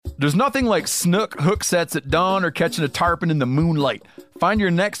There's nothing like snook hook sets at dawn or catching a tarpon in the moonlight. Find your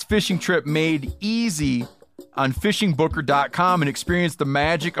next fishing trip made easy on fishingbooker.com and experience the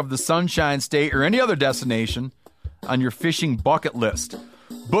magic of the Sunshine State or any other destination on your fishing bucket list.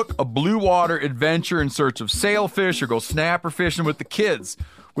 Book a blue water adventure in search of sailfish or go snapper fishing with the kids.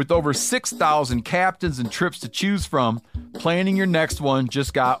 With over 6,000 captains and trips to choose from, planning your next one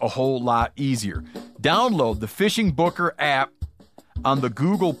just got a whole lot easier. Download the Fishing Booker app on the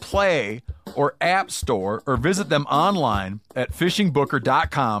Google Play or App Store or visit them online at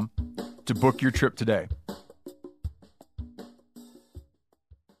fishingbooker.com to book your trip today.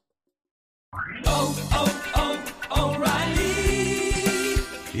 O'Reilly.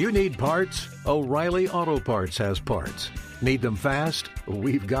 You need parts? O'Reilly Auto Parts has parts. Need them fast?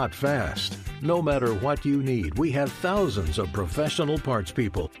 We've got fast. No matter what you need, we have thousands of professional parts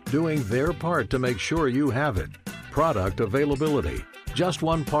people doing their part to make sure you have it. Product availability. Just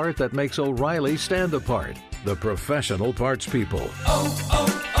one part that makes O'Reilly stand apart. The professional parts people.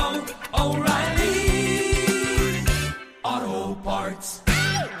 O'Reilly Auto Parts.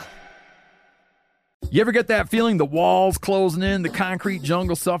 You ever get that feeling the walls closing in, the concrete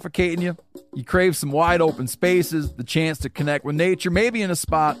jungle suffocating you? You crave some wide open spaces, the chance to connect with nature, maybe in a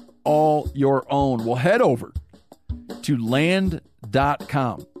spot all your own. Well, head over to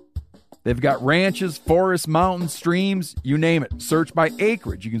land.com. They've got ranches, forests, mountains, streams, you name it. Search by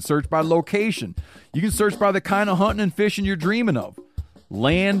acreage. You can search by location. You can search by the kind of hunting and fishing you're dreaming of.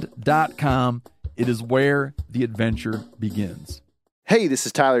 Land.com. It is where the adventure begins. Hey, this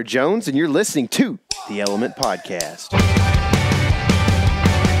is Tyler Jones, and you're listening to the Element Podcast.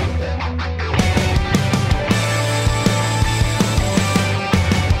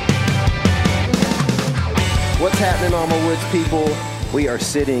 What's happening, Alma Woods people? We are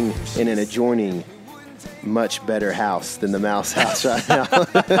sitting in an adjoining, much better house than the Mouse House right now.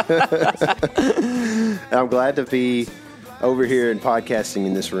 And I'm glad to be over here and podcasting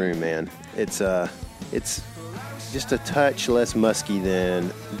in this room, man. It's just a touch less musky than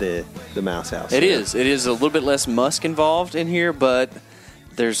the Mouse House. It is. It is a little bit less musk involved in here, but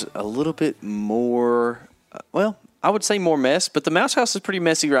there's a little bit more, well, I would say more mess, but the Mouse House is pretty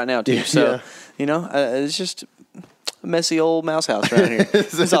messy right now, too. So, you know, it's just a messy old mouse house right here.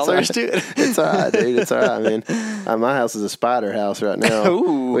 That's all there is to it. It's all right, dude. It's all right, man. My house is a spider house right now.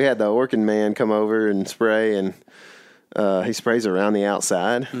 Ooh. We had the working man come over and spray, and he sprays around the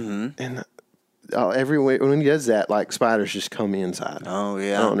outside. Mm-hmm. And when he does that, like, spiders just come inside. Oh,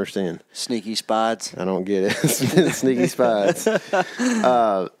 yeah. I don't understand. Sneaky spides. I don't get it. Sneaky spides.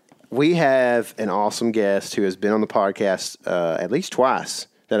 We have an awesome guest who has been on the podcast at least twice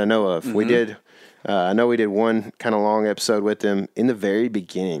that I know of. Mm-hmm. I know we did one kind of long episode with them in the very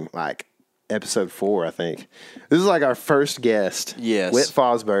beginning, like episode 4, I think. This is like our first guest. Yes. Whit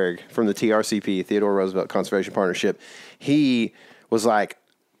Fosburgh from the TRCP, Theodore Roosevelt Conservation Partnership. He was like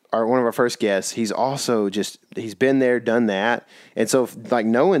one of our first guests. He's also he's been there, done that. And so, like,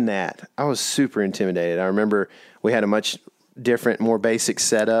 knowing that, I was super intimidated. I remember we had a much different, more basic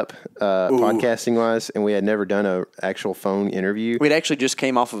setup podcasting wise, and we had never done an actual phone interview. We'd actually just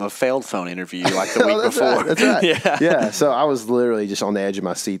came off of a failed phone interview like the week before. Right, that's right. Yeah. So I was literally just on the edge of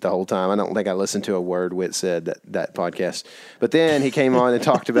my seat the whole time. I don't think I listened to a word Whit said that podcast. But then he came on and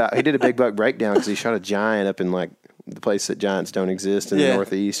talked about, he did a big buck breakdown because he shot a giant up in like the place that giants don't exist in the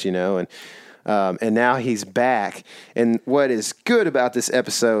Northeast, you know, and now he's back. And what is good about this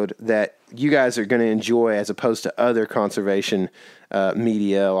episode that you guys are going to enjoy as opposed to other conservation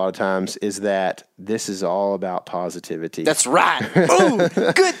media a lot of times is that this is all about positivity. That's right. Ooh,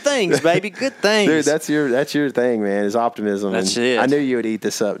 good things, baby. Good things. Dude, that's your thing, man, is optimism. That's and it. I knew you would eat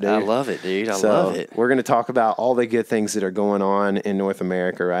this up, dude. I love it, dude. I love it. We're going to talk about all the good things that are going on in North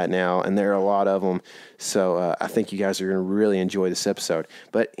America right now, and there are a lot of them. So I think you guys are going to really enjoy this episode.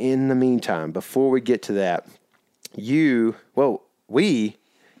 But in the meantime, before we get to that, we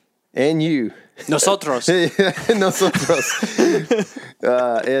and you. Nosotros. Nosotros.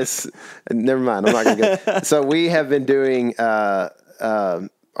 Never mind. I'm not going to go. So we have been doing our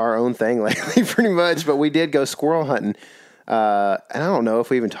own thing lately pretty much, but we did go squirrel hunting. And I don't know if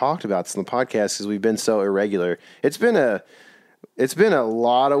we even talked about this on the podcast because we've been so irregular. It's been a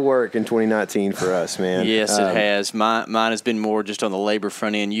lot of work in 2019 for us, man. Yes, it has. Mine has been more just on the labor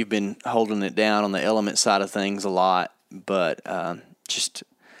front end. You've been holding it down on the element side of things a lot, but just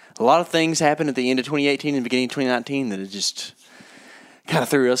a lot of things happened at the end of 2018 and beginning of 2019 that it just kind of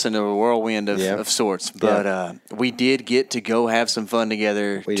threw us into a whirlwind of sorts. But we did get to go have some fun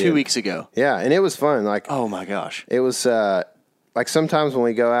together 2 weeks ago. Yeah, and it was fun. Like, oh my gosh, it was like sometimes when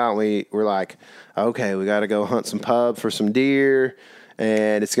we go out, we're like, okay, we got to go hunt some pub for some deer.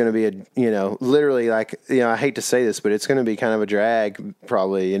 And it's going to be literally like, I hate to say this, but it's going to be kind of a drag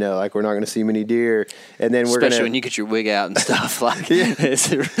probably, like we're not going to see many deer. And then especially when you get your wig out and stuff like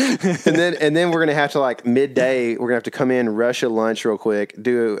and then we're going to have to like midday, we're going to have to come in, rush a lunch real quick,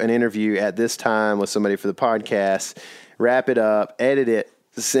 do an interview at this time with somebody for the podcast, wrap it up, edit it,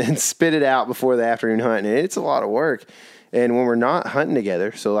 and spit it out before the afternoon hunt. And it's a lot of work. And when we're not hunting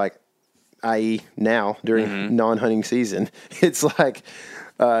together, so like, i.e. now during non-hunting season, it's like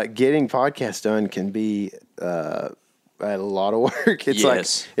getting podcasts done can be a lot of work. It's like,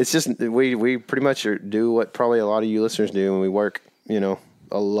 it's just, we pretty much do what probably a lot of you listeners do, and we work, a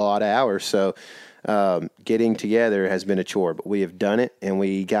lot of hours. So getting together has been a chore, but we have done it, and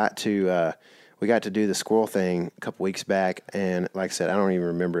we got to do the squirrel thing a couple weeks back. And like I said, I don't even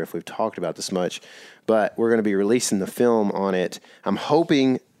remember if we've talked about this much, but we're going to be releasing the film on it. I'm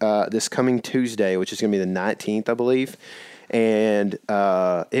hoping this coming Tuesday, which is going to be the 19th, I believe. And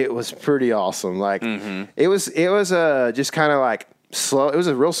it was pretty awesome. Like it was just kind of like slow. It was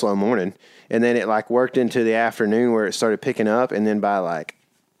a real slow morning. And then it like worked into the afternoon where it started picking up. And then by like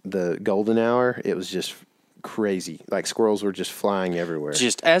the golden hour, it was just crazy. Like squirrels were just flying everywhere.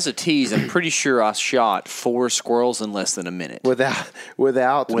 Just as a tease, I'm pretty sure I shot 4 squirrels in less than a minute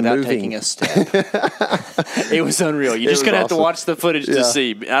without moving. Taking a step. It was unreal. You're just gonna have to watch the footage to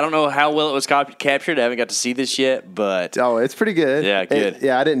see. I don't know how well it was captured. I haven't got to see this yet, but it's pretty good. Yeah, good.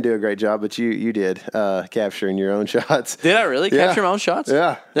 I didn't do a great job, but you did capturing your own shots. Did I really capture my own shots?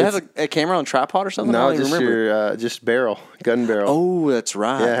 Yeah. Did I have a camera on tripod or something? No, I don't just even remember. your gun barrel. Oh, that's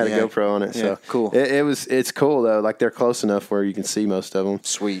right. Yeah, I had a GoPro on it. Yeah, so cool. It's cool though. Like they're close enough where you can see most of them.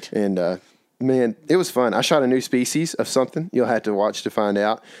 Sweet. And man, it was fun. I shot a new species of something. You'll have to watch to find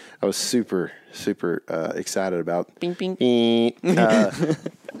out. I was super excited about. Bing, bing.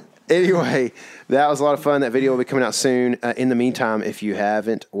 Anyway, that was a lot of fun. That video will be coming out soon. In the meantime, if you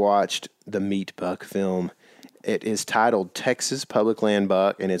haven't watched the Meat Buck film, it is titled Texas Public Land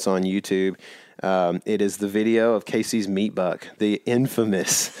Buck, and it's on YouTube. It is the video of Casey's meat buck, the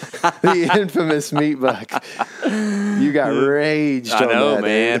infamous meat buck. You got raged on that. I know, that,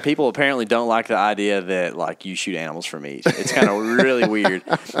 man. dude. People apparently don't like the idea that like you shoot animals for meat. It's kind of really weird.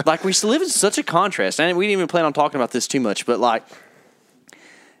 Like we live in such a contrast, and we didn't even plan on talking about this too much, but like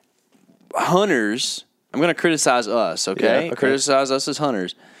hunters, I'm going to criticize us, okay? Yeah, okay? Criticize us as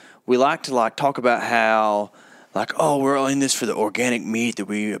hunters. We like to like talk about how like, oh, we're all in this for the organic meat that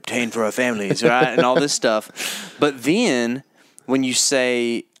we obtain for our families, right? And all this stuff. But then when you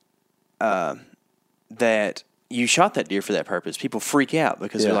say that you shot that deer for that purpose, people freak out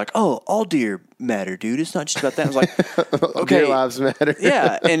because they're like, oh, all deer matter, dude. It's not just about that. I was like, okay. Deer lives matter.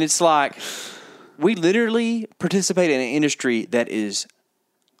 Yeah, and it's like we literally participate in an industry that is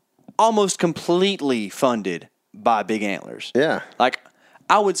almost completely funded by big antlers. Yeah. Like,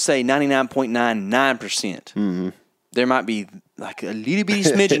 I would say 99.99%. There might be like a little bitty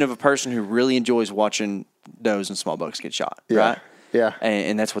smidgen of a person who really enjoys watching does and small bucks get shot, right? Yeah.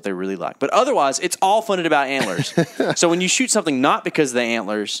 And that's what they really like. But otherwise, it's all funded about antlers. So when you shoot something not because of the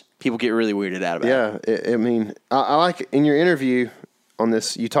antlers, people get really weirded out about it. Yeah. I mean, I like in your interview on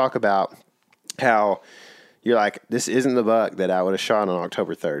this, you talk about how you're like, this isn't the buck that I would have shot on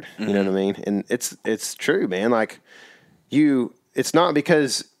October 3rd. You know what I mean? And it's true, man. Like it's not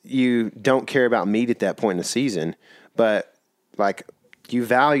because you don't care about meat at that point in the season, but like you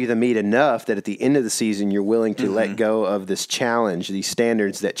value the meat enough that at the end of the season, you're willing to let go of this challenge, these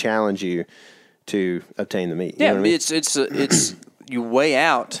standards that challenge you to obtain the meat. You know what I mean? It's you weigh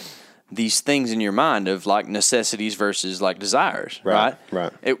out these things in your mind of like necessities versus like desires, right?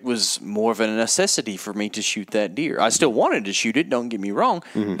 Right. It was more of a necessity for me to shoot that deer. I still wanted to shoot it, don't get me wrong,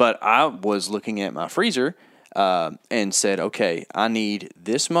 but I was looking at my freezer and said, okay, I need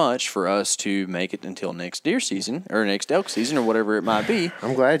this much for us to make it until next deer season or next elk season or whatever it might be.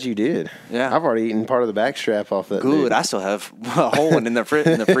 I'm glad you did. Yeah. I've already eaten part of the back strap off that. Good. Dude. I still have a whole one in the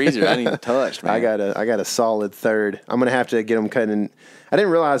freezer. I didn't even touch, man. I got a solid third. I'm gonna have to get them cut in. I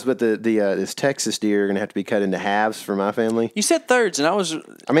didn't realize, but this Texas deer are gonna have to be cut into halves for my family. You said thirds, and I was.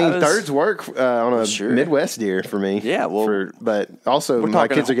 Thirds work on a Midwest deer for me. Yeah, well, but also my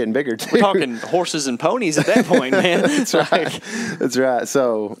kids are getting bigger too. We're talking horses and ponies at that point, man. That's right. That's right.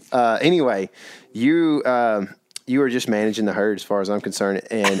 So anyway, you are just managing the herd as far as I'm concerned,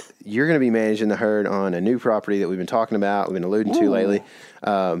 and you're going to be managing the herd on a new property that we've been talking about, we've been alluding to lately,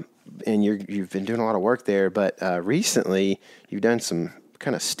 and you've been doing a lot of work there. But recently, you've done some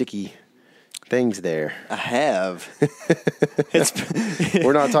kind of sticky things there. I have.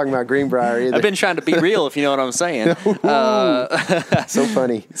 We're not talking about Greenbrier either. I've been trying to be real, if you know what I'm saying. So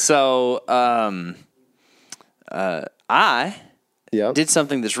funny. So I did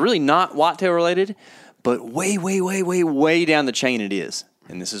something that's really not whitetail related, but way, way, way, way, way down the chain it is.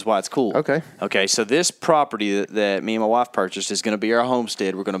 And this is why it's cool. Okay, so this property that me and my wife purchased is going to be our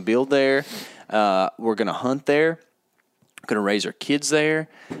homestead. We're going to build there. We're going to hunt there. Going to raise our kids there,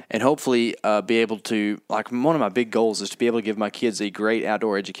 and hopefully be able to, like, one of my big goals is to be able to give my kids a great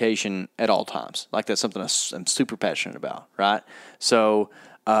outdoor education at all times. Like, that's something I'm super passionate about, right? So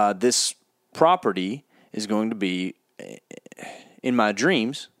this property is going to be, in my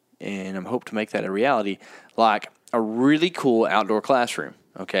dreams, and I'm hoping to make that a reality, like a really cool outdoor classroom,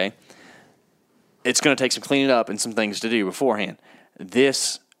 okay? It's going to take some cleaning up and some things to do beforehand.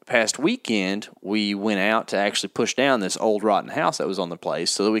 This past weekend, we went out to actually push down this old rotten house that was on the place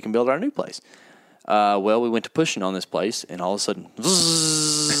so that we can build our new place. Well, we went to pushing on this place, and all of a sudden,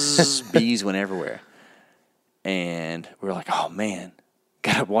 bees went everywhere. And we were like, oh, man,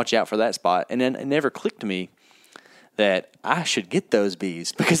 got to watch out for that spot. And then it never clicked to me that I should get those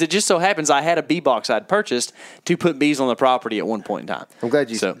bees, because it just so happens I had a bee box I'd purchased to put bees on the property at one point in time. I'm glad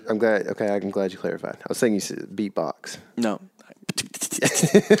you clarified. I was thinking you said beatbox. No.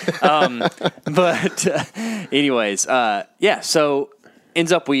 Anyways, so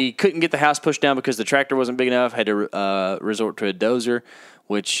ends up we couldn't get the house pushed down because the tractor wasn't big enough. Had to resort to a dozer,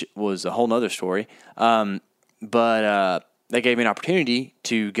 which was a whole nother story. But they gave me an opportunity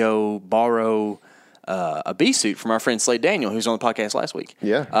to go borrow a bee suit from our friend Slade Daniel, who's on the podcast last week.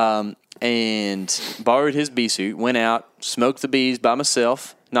 Yeah. And borrowed his bee suit, went out, smoked the bees by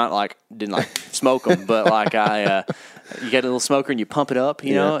myself. Not like, didn't like smoke them, but like you get a little smoker and you pump it up,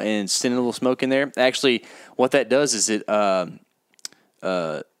 you know, and send a little smoke in there. Actually, what that does is it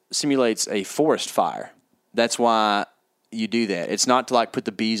simulates a forest fire. That's why you do that. It's not to like put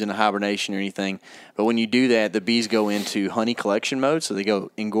the bees in a hibernation or anything, but when you do that, the bees go into honey collection mode, so they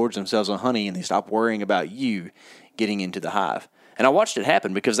go engorge themselves on honey and they stop worrying about you getting into the hive. And I watched it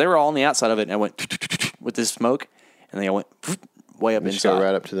happen because they were all on the outside of it, and I went with this smoke, and they all went way up inside. Just go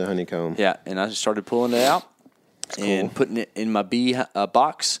right up to the honeycomb. Yeah, and I just started pulling it out and putting it in my bee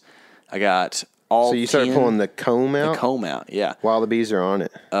box. I got all. So you start pulling the comb out? The comb out, yeah. While the bees are on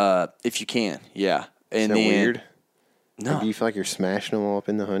it? If you can, yeah. And is that weird? No. Like, do you feel like you're smashing them all up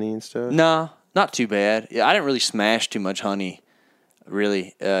in the honey and stuff? No, not too bad. Yeah, I didn't really smash too much honey,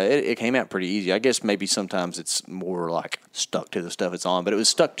 really. It came out pretty easy. I guess maybe sometimes it's more like stuck to the stuff it's on, but it was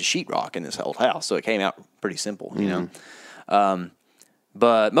stuck to sheetrock in this old house, so it came out pretty simple, you know.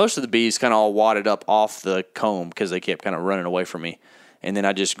 But most of the bees kind of all wadded up off the comb because they kept kind of running away from me, and then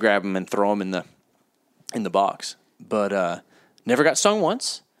I just grab them and throw them in the box. But never got stung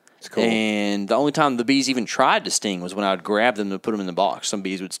once. It's cool. And the only time the bees even tried to sting was when I would grab them to put them in the box. Some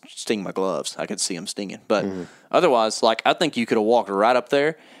bees would sting my gloves. I could see them stinging. But otherwise, like, I think you could have walked right up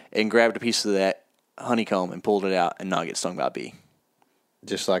there and grabbed a piece of that honeycomb and pulled it out and not get stung by a bee.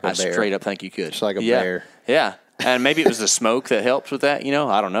 Just like a bear. I straight up think you could. Just like a bear. Yeah. And maybe it was the smoke that helped with that, you know?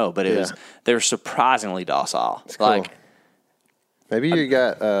 I don't know. But they were surprisingly docile. It's cool. Maybe you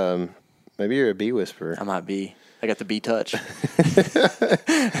got, maybe you're a bee whisperer. I might be. I got the bee touch.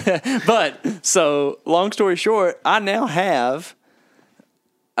 But, so, long story short, I now have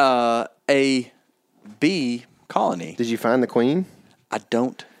a bee colony. Did you find the queen? I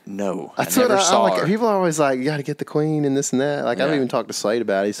don't know. That's I never what saw like. her. People are always like, you got to get the queen and this and that. Like, Yeah. I've even talked to Slade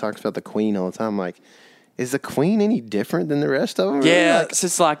about it. He talks about the queen all the time. I'm like, is the queen any different than the rest of them? Yeah, Like,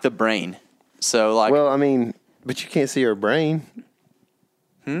 it's like the brain. So, like, well, I mean, but you can't see her brain.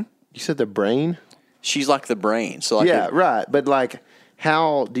 You said the brain? she's like the brain. So, like, Yeah, right. But, like,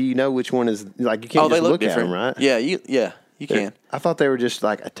 how do you know which one is, like, you can't they just look look at different, them, right? Yeah, you can. I thought they were just,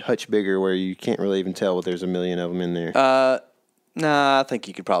 like, a touch bigger where you can't really even tell, but there's a million of them in there. Nah, I think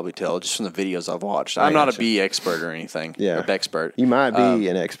you could probably tell just from the videos I've watched. I'm not a bee expert or anything. Yeah. Or expert. You might be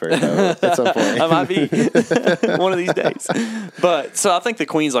an expert, though, at some point. I might be one of these days. But so I think the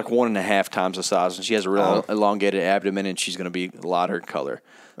queen's like 1.5 times the size, and she has a real elongated abdomen, and she's going to be lighter in color.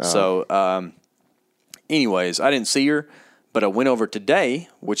 So, anyways, I didn't see her, but I went over today,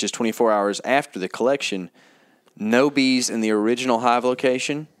 which is 24 hours after the collection. No bees in the original hive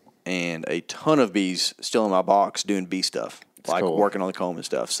location, and a ton of bees still in my box doing bee stuff. Like cool. Working on the comb and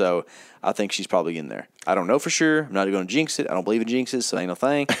stuff. So I think she's probably in there. I don't know for sure. I'm not going to jinx it. I don't believe in jinxes, so ain't no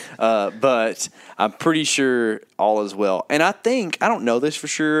thing. But I'm pretty sure all is well. And I think, I don't know this for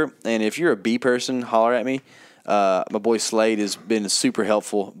sure, and if you're a bee person, holler at me. My boy Slade has been super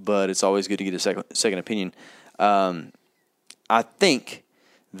helpful, but it's always good to get a second opinion. I think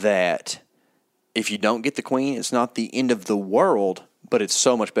that if you don't get the queen, it's not the end of the world, but it's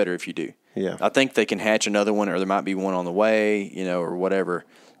so much better if you do. Yeah. I think they can hatch another one, or there might be one on the way, you know, or whatever.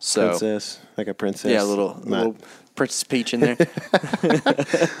 So Princess, like a princess. yeah, a little Princess Peach in there.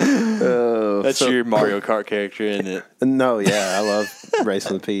 Oh, That's your Mario Kart character, isn't it? No, yeah, I love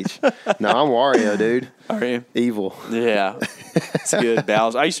Racing with Peach. No, I'm Wario, dude. Are you? Evil. Yeah, it's good.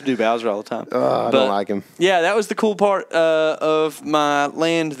 Bowser. I used to do Bowser all the time. I don't like him. Yeah, that was the cool part of my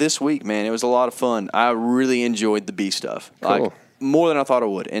land this week, man. It was a lot of fun. I really enjoyed the bee stuff, like more than I thought I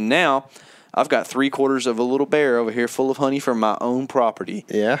would. And now I've got 3/4 of a little bear over here full of honey from my own property.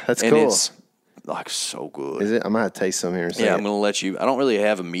 Yeah, that's and cool. It's like so good. Is it? I'm gonna have to taste some here in a second. Yeah, I'm gonna let you. I don't really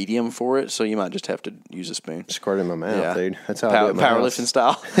have a medium for it, so you might just have to use a spoon. Squirt it in my mouth, dude. That's how I do it in my powerlifting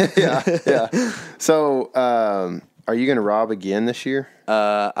style. yeah. So, are you gonna rob again this year?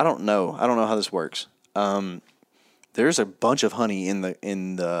 I don't know. I don't know how this works. There's a bunch of honey in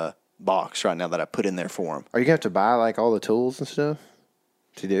the box right now that I put in there for him. Are you gonna have to buy like all the tools and stuff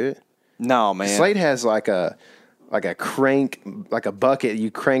to do it? No, man. Slade has like a crank, like a bucket. You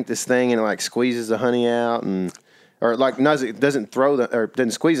crank this thing and it like squeezes the honey out, or like it doesn't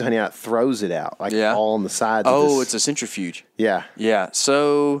doesn't squeeze the honey out, throws it out like all on the sides. It's a centrifuge. Yeah. Yeah.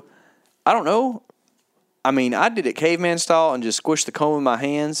 So I don't know. I mean, I did it caveman style and just squished the comb in my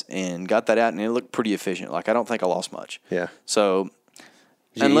hands and got that out, and it looked pretty efficient. Like I don't think I lost much. Yeah. So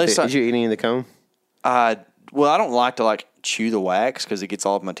did you eat any of the comb? Well, I don't like to chew the wax because it gets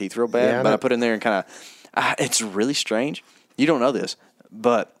all of my teeth real bad. Yeah, but I put it in there and kind of. It's really strange. You don't know this,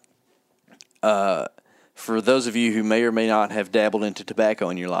 but for those of you who may or may not have dabbled into tobacco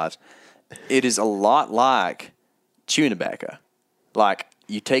in your lives, it is a lot like chewing tobacco. Like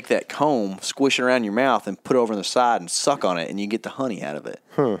you take that comb, squish it around your mouth, and put it over on the side and suck on it, and you get the honey out of it.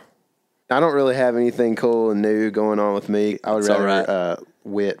 Huh. I don't really have anything cool and new going on with me. I would rather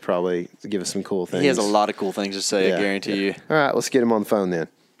Whit probably give us some cool things. He has a lot of cool things to say, I guarantee you. All right, let's get him on the phone then.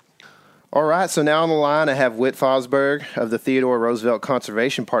 All right, so now on the line I have Whit Fosburgh of the Theodore Roosevelt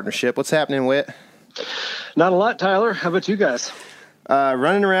Conservation Partnership. What's happening, Whit? Not a lot, Tyler. How about you guys?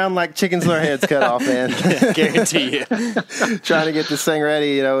 Running around like chickens with our heads cut off, man. Guarantee you. Trying to get this thing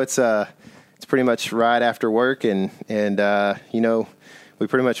ready. It's pretty much right after work, and we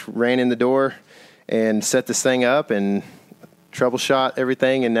pretty much ran in the door and set this thing up and troubleshot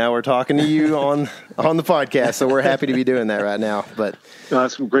everything, and now we're talking to you on the podcast. So we're happy to be doing that right now. But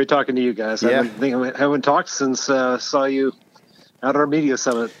it's great talking to you guys. Yeah. I haven't talked since saw you at our media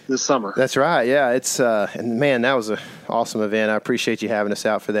summit this summer. That's right. Yeah, it's and man, that was an awesome event. I appreciate you having us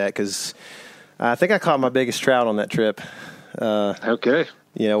out for that because I think I caught my biggest trout on that trip. Okay.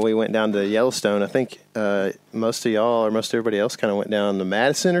 We went down to Yellowstone. I think most of y'all or most everybody else kind of went down to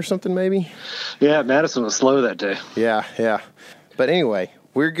Madison or something, maybe. Yeah, Madison was slow that day. Yeah. But anyway,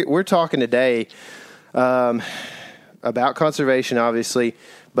 we're talking today about conservation, obviously,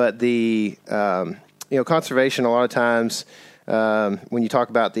 but the conservation. A lot of times, when you talk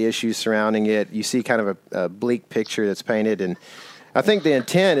about the issues surrounding it, you see kind of a bleak picture that's painted, and I think the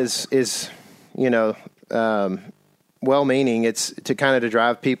intent is well-meaning. It's to kind of to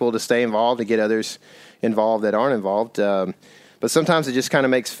drive people to stay involved, to get others involved that aren't involved. But sometimes it just kind of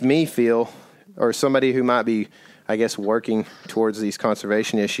makes me feel, or somebody who might be, I guess, working towards these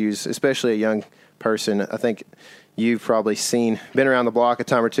conservation issues, especially a young person. I think you've probably been around the block a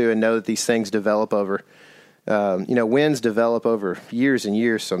time or two and know that these things develop over, winds develop over years and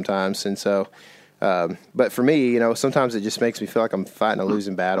years sometimes. And so, but for me, sometimes it just makes me feel like I'm fighting a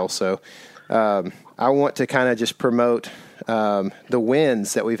losing battle. So, I want to kind of just promote the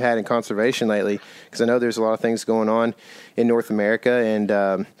wins that we've had in conservation lately, because I know there's a lot of things going on in North America,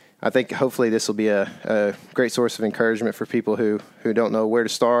 and I think hopefully this will be a great source of encouragement for people who don't know where to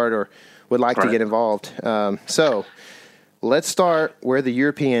start or would like to get involved. So let's start where the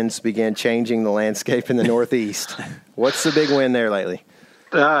Europeans began changing the landscape in the Northeast. What's the big win there lately?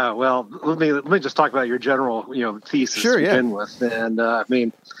 Well, let me just talk about your general thesis to begin with, and I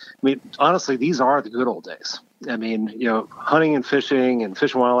mean, honestly, these are the good old days. I mean, hunting and fish and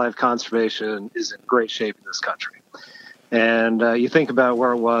wildlife conservation is in great shape in this country. And you think about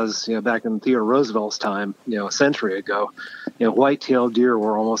where it was, back in Theodore Roosevelt's time, a century ago, white-tailed deer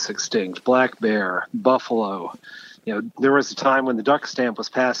were almost extinct, black bear, buffalo. There was a time when the duck stamp was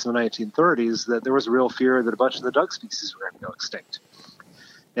passed in the 1930s that there was a real fear that a bunch of the duck species were going to go extinct.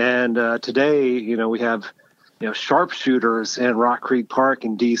 And today, we have sharpshooters in Rock Creek Park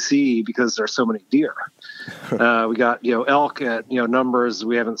in D.C. because there's so many deer. We got elk at numbers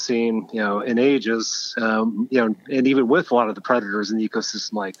we haven't seen in ages. And even with a lot of the predators in the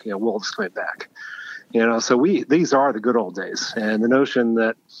ecosystem, like wolves coming back. So these are the good old days, and the notion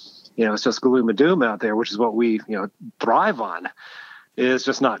that it's just gloom and doom out there, which is what we thrive on. is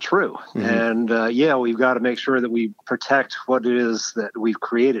just not true. And we've got to make sure that we protect what it is that we've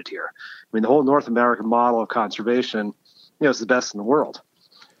created here. I mean, the whole North American model of conservation, is the best in the world.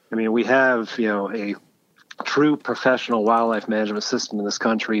 I mean, we have, a true professional wildlife management system in this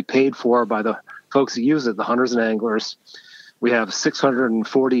country, paid for by the folks who use it, the hunters and anglers. We have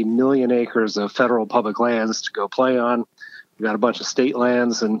 640 million acres of federal public lands to go play on. We've got a bunch of state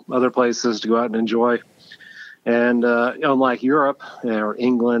lands and other places to go out and enjoy. And unlike Europe or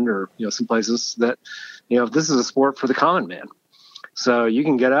England or some places that, this is a sport for the common man. So you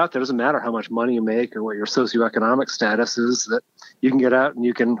can get out there. It doesn't matter how much money you make or what your socioeconomic status is, that you can get out and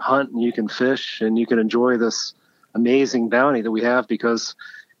you can hunt and you can fish and you can enjoy this amazing bounty that we have because,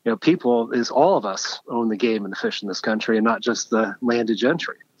 all of us own the game and the fish in this country and not just the landed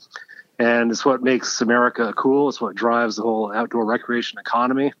gentry. And it's what makes America cool. It's what drives the whole outdoor recreation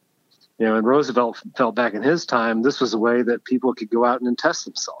economy. And Roosevelt felt back in his time, this was a way that people could go out and test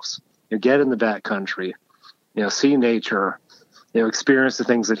themselves, get in the backcountry, see nature, experience the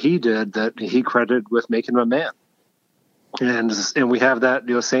things that he did that he credited with making him a man. And we have that,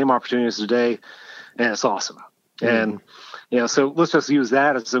 same opportunities today, and it's awesome. And, so let's just use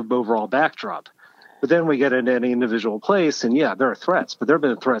that as an overall backdrop. But then we get into any individual place, and there are threats, but there have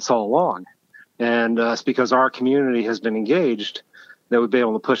been threats all along. And it's because our community has been engaged that we'd be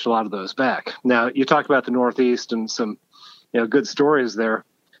able to push a lot of those back. Now, you talked about the Northeast and some, good stories there.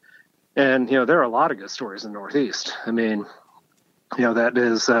 And, there are a lot of good stories in the Northeast. I mean, that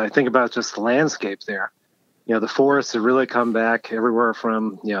is, think about just the landscape there. The forests have really come back everywhere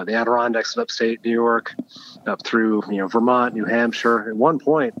from, the Adirondacks in upstate New York up through, Vermont, New Hampshire. At one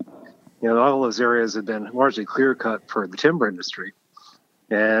point, all those areas have been largely clear cut for the timber industry.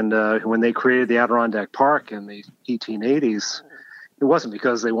 And when they created the Adirondack Park in the 1880s, it wasn't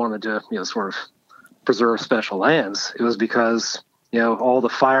because they wanted to, sort of preserve special lands. It was because, all the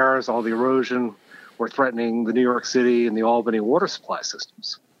fires, all the erosion were threatening the New York City and the Albany water supply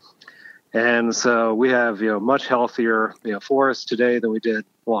systems. And so we have, much healthier, forests today than we did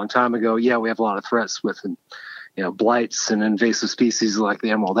a long time ago. Yeah, we have a lot of threats with, blights and invasive species like the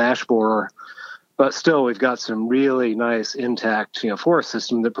emerald ash borer. But still, we've got some really nice, intact, forest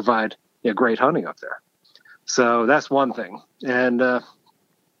system that provide great hunting up there. So that's one thing. And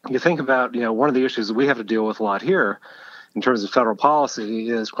you think about, one of the issues that we have to deal with a lot here in terms of federal policy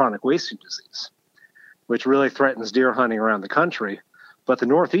is chronic wasting disease, which really threatens deer hunting around the country. But the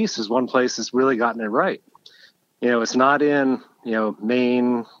Northeast is one place that's really gotten it right. It's not in,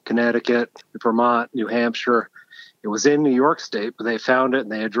 Maine, Connecticut, Vermont, New Hampshire. It was in New York State, but they found it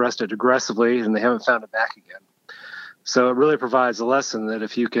and they addressed it aggressively and they haven't found it back again. So it really provides a lesson that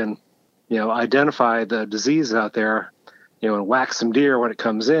if you can, identify the disease out there, and whack some deer when it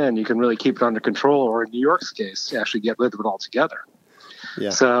comes in, you can really keep it under control, or in New York's case, actually get rid of it altogether.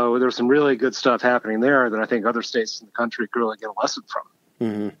 Yeah. So there's some really good stuff happening there that I think other states in the country could really get a lesson from.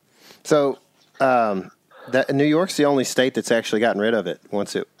 Mm-hmm. So New York's the only state that's actually gotten rid of it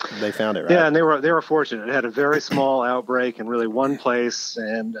once they found it, right? Yeah, and they were fortunate. It had a very small outbreak in really one place,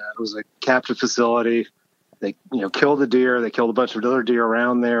 and it was a captive facility. They killed the deer. They killed a bunch of other deer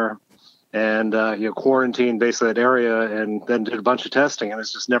around there, and quarantined basically that area, and then did a bunch of testing, and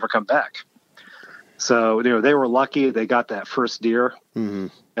it's just never come back. So, they were lucky they got that first deer.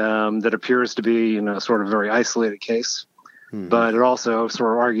 That appears to be, sort of a very isolated case. But it also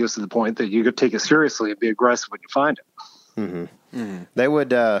sort of argues to the point that you could take it seriously and be aggressive when you find it. They would,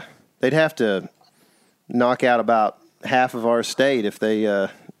 they'd have to knock out about half of our state if they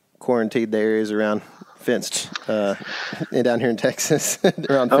quarantined the areas around fenced, down here in Texas,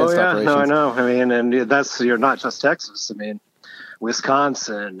 around fenced operations. No, I know. I mean, and that's, not just Texas. I mean,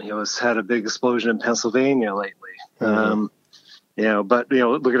 Wisconsin, has had a big explosion in Pennsylvania lately. But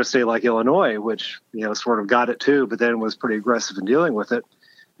look at a state like Illinois, which, sort of got it too, but then was pretty aggressive in dealing with it.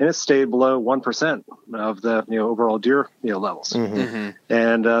 And it stayed below 1% of the, overall deer, levels.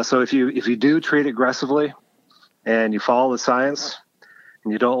 And so if you do treat it aggressively and you follow the science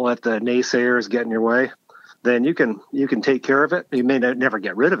and you don't let the naysayers get in your way, then you can take care of it. You may never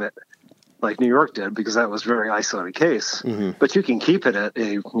get rid of it, like New York did, because that was a very isolated case. But you can keep it at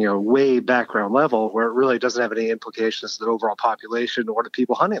a way background level where it really doesn't have any implications to the overall population or to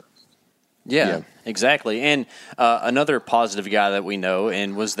people hunting them. Yeah, exactly. And another positive guy that we know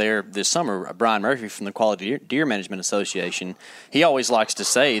and was there this summer, Brian Murphy from the Quality Deer Management Association, he always likes to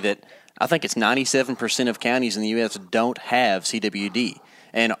say that I think it's 97% of counties in the U.S. don't have CWD.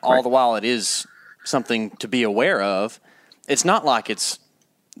 And all the while it is something to be aware of, it's not like it's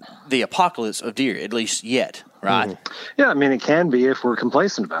the apocalypse of deer, at least yet, right? Yeah, I mean, it can be if we're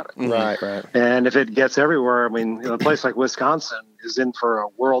complacent about it. Right. And if it gets everywhere, I mean, a place like Wisconsin, is in for a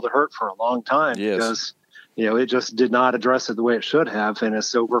world of hurt for a long time because, it just did not address it the way it should have. And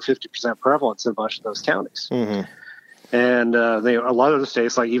it's over 50% prevalence in a bunch of those counties. Mm-hmm. And a lot of the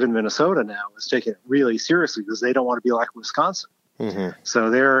states, like even Minnesota now, is taking it really seriously because they don't want to be like Wisconsin. Mm-hmm. So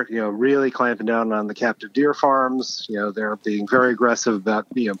they're, really clamping down on the captive deer farms. They're being very aggressive about,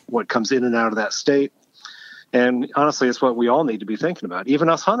 what comes in and out of that state. And honestly, it's what we all need to be thinking about, even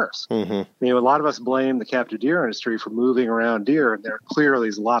us hunters. Mm-hmm. A lot of us blame the captive deer industry for moving around deer, and there clearly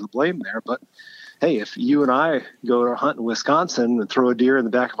is a lot of blame there. But hey, if you and I go to hunt in Wisconsin and throw a deer in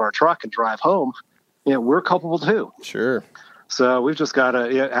the back of our truck and drive home, we're culpable too. Sure. So we've just got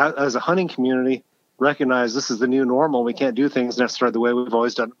to, as a hunting community, recognize this is the new normal. We can't do things necessarily the way we've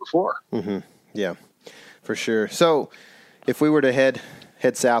always done it before. Mm-hmm. Yeah, for sure. So if we were to head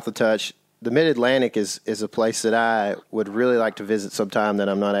south a touch, the Mid-Atlantic is a place that I would really like to visit sometime that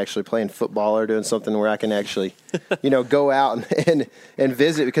I'm not actually playing football or doing something where I can actually, go out and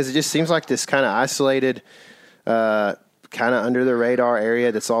visit, because it just seems like this kind of isolated, kind of under the radar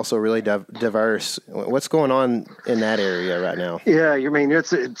area that's also really diverse. What's going on in that area right now? Yeah,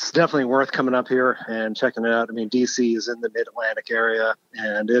 it's definitely worth coming up here and checking it out. DC is in the Mid-Atlantic area,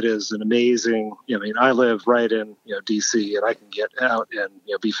 and it is an amazing, I live right in, DC, and I can get out and,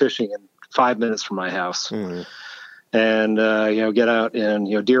 be fishing in 5 minutes from my house. Mm-hmm. And, get out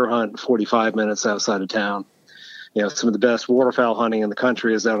and, deer hunt 45 minutes outside of town. Some of the best waterfowl hunting in the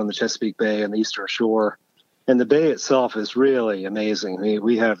country is out on the Chesapeake Bay and the Eastern Shore. And the bay itself is really amazing.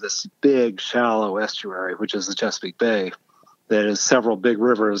 We have this big, shallow estuary, which is the Chesapeake Bay, that has several big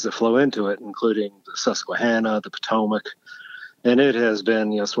rivers that flow into it, including the Susquehanna, the Potomac. And it has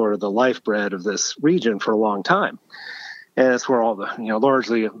been, sort of the lifeblood of this region for a long time. And it's where all the,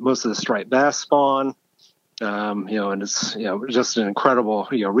 largely most of the striped bass spawn, and it's, just an incredible,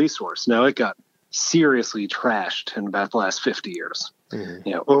 resource. Now, it got seriously trashed in about the last 50 years.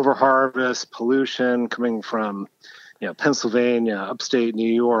 Mm-hmm. Overharvest, pollution coming from, Pennsylvania, upstate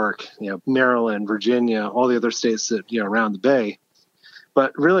New York, Maryland, Virginia, all the other states that, around the bay.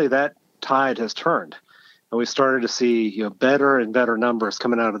 But really that tide has turned. And we started to see, better and better numbers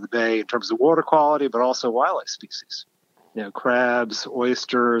coming out of the bay in terms of water quality, but also wildlife species. Crabs,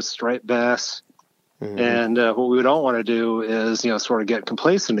 oysters, striped bass. Mm-hmm. And what we don't want to do is, sort of get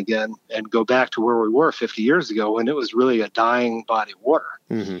complacent again and go back to where we were 50 years ago when it was really a dying body of water.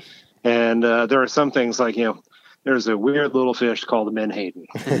 Mm-hmm. And there are some things like, there's a weird little fish called the menhaden.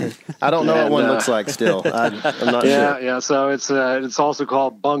 I don't know what one looks like still. I'm not sure. Yeah. So it's also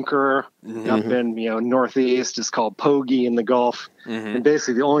called bunker. Mm-hmm. Up in, Northeast. It's called pogie in the Gulf. Mm-hmm. And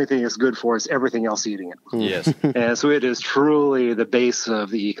basically the only thing it's good for is everything else eating it. Yes. And so it is truly the base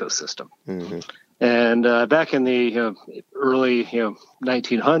of the ecosystem. Mm-hmm. And back in the early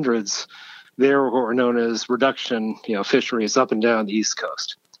 1900s, there were what were known as reduction fisheries up and down the East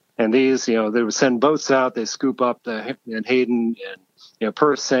Coast. And these, they would send boats out, they scoop up the menhaden and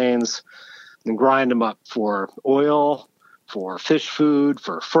purse seines and grind them up for oil, for fish food,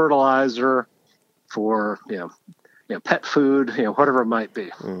 for fertilizer, for pet food, whatever it might be.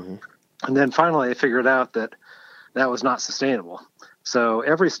 Mm-hmm. And then finally, they figured out that was not sustainable. So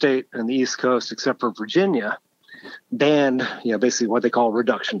every state in the East Coast, except for Virginia, banned, basically what they call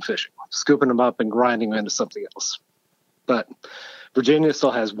reduction fishing, scooping them up and grinding them into something else. But Virginia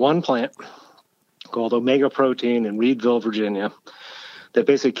still has one plant called omega protein in Reedville, Virginia, that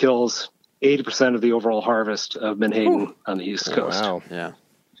basically kills 80% of the overall harvest of menhaden on the East Coast. Wow. Yeah.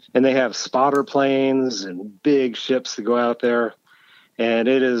 And they have spotter planes and big ships that go out there. And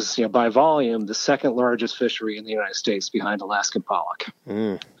it is, by volume, the second largest fishery in the United States behind Alaskan pollock.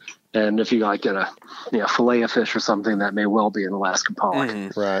 Mm. And if you get a fillet of fish or something, that may well be an Alaskan pollock.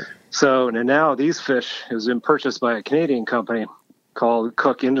 Mm. Right. So now these fish has been purchased by a Canadian company called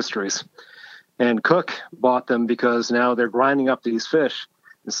Cook Industries. And Cook bought them because now they're grinding up these fish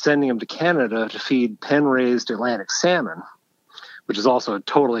and sending them to Canada to feed pen-raised Atlantic salmon, which is also a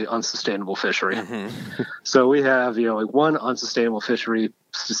totally unsustainable fishery. Mm-hmm. So we have, one unsustainable fishery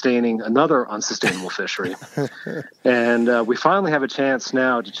sustaining another unsustainable fishery. And we finally have a chance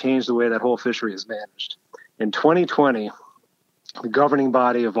now to change the way that whole fishery is managed. In 2020, the governing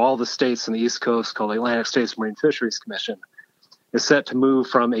body of all the states in the East Coast, called the Atlantic States Marine Fisheries Commission, is set to move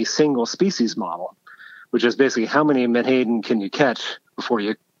from a single species model, which is basically how many menhaden can you catch before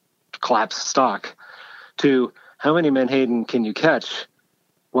you collapse stock, to how many menhaden can you catch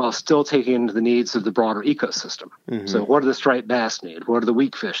while still taking into the needs of the broader ecosystem. Mm-hmm. So what do the striped bass need? What do the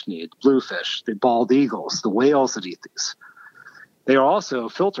weakfish need? Bluefish, the bald eagles, the whales that eat these. They are also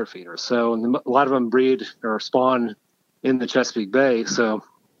filter feeders. So a lot of them breed or spawn in the Chesapeake Bay. So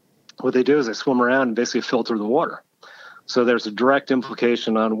what they do is they swim around and basically filter the water. So there's a direct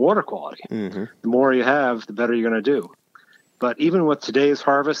implication on water quality. The more you have, the better you're going to do. But even with today's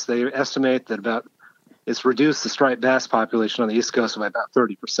harvest, they estimate that it's reduced the striped bass population on the East Coast by about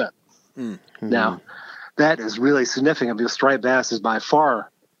 30%. Now, that is really significant because striped bass is by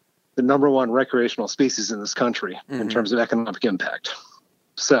far the number one recreational species in this country in terms of economic impact.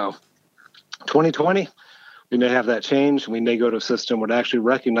 So 2020, we may have that change. We may go to a system where it actually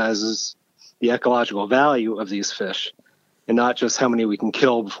recognizes the ecological value of these fish and not just how many we can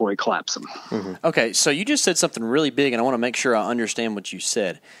kill before we collapse them. Okay, so you just said something really big, and I want to make sure I understand what you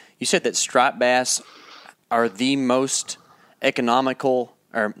said. You said that striped bass are the most economical,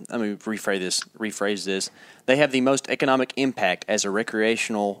 or let me rephrase this. They have the most economic impact as a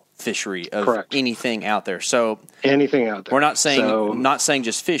recreational fishery of anything out there. So anything out there. We're not saying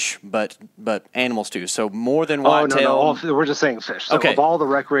just fish, but animals too. So more than whitetail. No, we're just saying fish. So okay. Of all the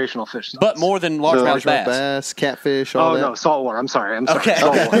recreational fish. But more than largemouth bass, catfish, all that. No, saltwater. I'm sorry.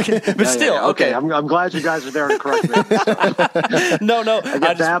 Okay. But still, okay. I'm glad you guys are there to correct me. No. I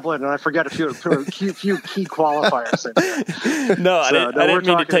get babbling and I forget a few key qualifiers. I didn't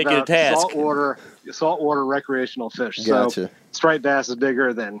mean to take you to task. Saltwater recreational fish. Gotcha. So striped bass is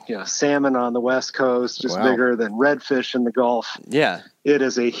bigger than salmon on the West Coast, just bigger than redfish in the Gulf. Yeah. It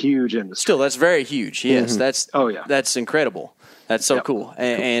is a huge industry. Still, that's very huge. Yes, that's incredible. That's so cool.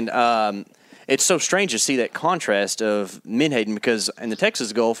 And it's so strange to see that contrast of menhaden because in the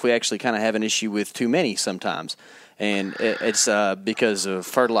Texas Gulf, we actually kind of have an issue with too many sometimes. And it's because of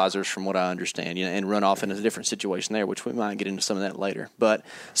fertilizers, from what I understand, and runoff in a different situation there, which we might get into some of that later. But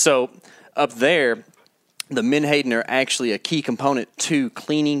so up there, the menhaden are actually a key component to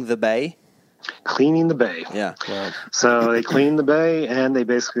cleaning the bay. Cleaning the bay. Yeah. Wow. So they clean the bay, and they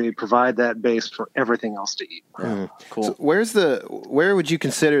basically provide that base for everything else to eat. Cool. So where would you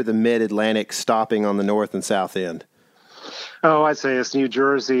consider the Mid-Atlantic stopping on the north and south end? Oh, I'd say it's New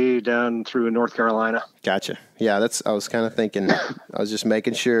Jersey down through North Carolina. Gotcha. Yeah, I was kind of thinking. I was just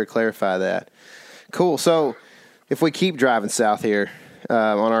making sure to clarify that. Cool. So if we keep driving south here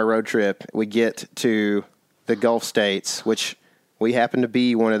on our road trip, we get to the Gulf states, which we happen to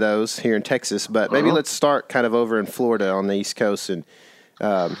be one of those here in Texas. But maybe let's start kind of over in Florida on the East Coast, and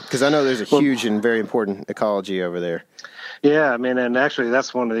because I know there's a huge and very important ecology over there. Yeah, I mean, and actually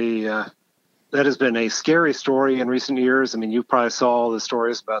that's one of the that has been a scary story in recent years. I mean, you probably saw all the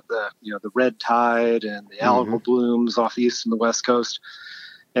stories about the red tide and the algal blooms off the east and the west coast.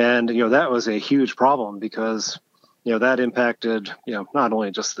 And, that was a huge problem because, that impacted, not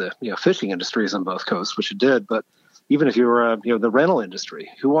only just the, fishing industries on both coasts, which it did, but even if you were, the rental industry,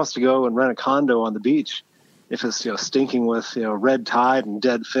 who wants to go and rent a condo on the beach if it's, stinking with, red tide and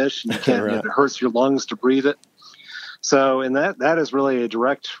dead fish and you can't, it hurts your lungs to breathe it. So, and that is really a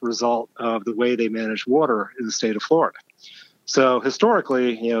direct result of the way they manage water in the state of Florida. So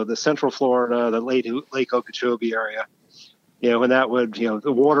historically, the central Florida, the Lake Okeechobee area, when that would,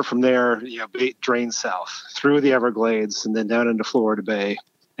 the water from there, drains south through the Everglades and then down into Florida Bay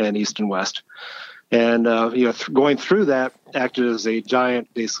and east and west. And, going through that acted as a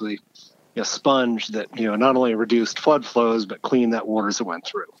giant, basically, sponge that, not only reduced flood flows, but cleaned that water as it went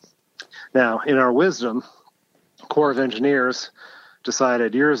through. Now, in our wisdom, Corps of Engineers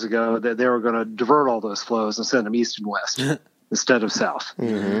decided years ago that they were going to divert all those flows and send them east and west instead of south.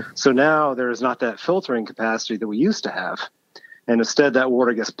 So now there is not that filtering capacity that we used to have. And instead that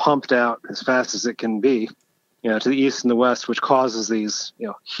water gets pumped out as fast as it can be, to the east and the west, which causes these,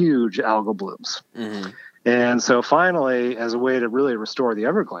 huge algal blooms. And so finally, as a way to really restore the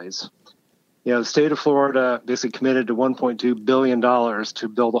Everglades, the state of Florida basically committed to $1.2 billion to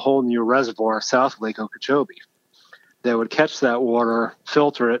build a whole new reservoir south of Lake Okeechobee that would catch that water,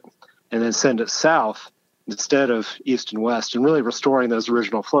 filter it, and then send it south instead of east and west, and really restoring those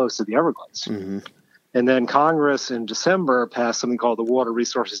original flows to the Everglades. And then Congress in December passed something called the Water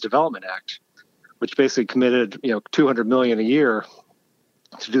Resources Development Act, which basically committed, $200 million a year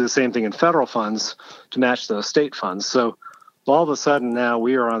to do the same thing in federal funds to match those state funds. So all of a sudden now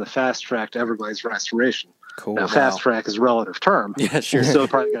we are on the fast track to Everglades restoration. Cool. Now, fast track is a relative term. Yeah, sure. It's still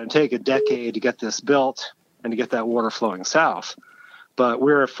probably going to take a decade to get this built and to get that water flowing south. But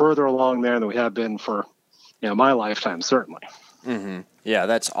we're further along there than we have been for, my lifetime, certainly. Yeah,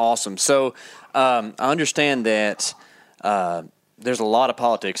 that's awesome. So I understand that there's a lot of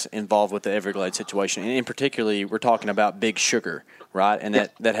politics involved with the Everglades situation. And in particular, we're talking about Big Sugar, right? And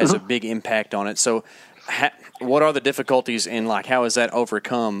that has a big impact on it. So what are the difficulties and, how is that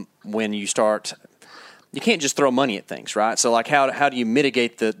overcome when you start – you can't just throw money at things, right? So, how do you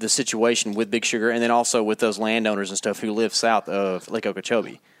mitigate the situation with Big Sugar and then also with those landowners and stuff who live south of Lake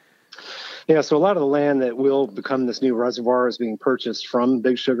Okeechobee? Yeah, so a lot of the land that will become this new reservoir is being purchased from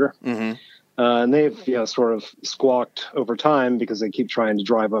Big Sugar. Mm-hmm. And they've sort of squawked over time because they keep trying to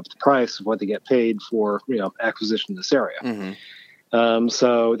drive up the price of what they get paid for acquisition of this area. Mm-hmm.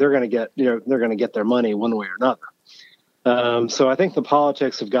 So they're going to get they're going to get their money one way or another. So I think the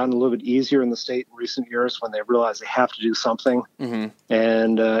politics have gotten a little bit easier in the state in recent years when they realize they have to do something. Mm-hmm.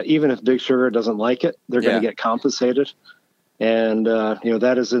 And even if Big Sugar doesn't like it, they're going to get compensated. And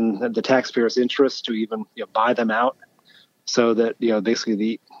that is in the taxpayers' interest to even buy them out, so that basically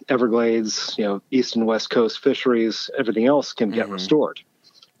the Everglades, east and west coast fisheries, everything else can get restored.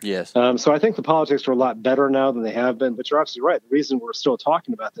 Yes. So I think the politics are a lot better now than they have been. But you're absolutely right. The reason we're still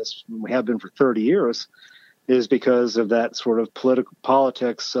talking about this, when we have been for 30 years, is because of that sort of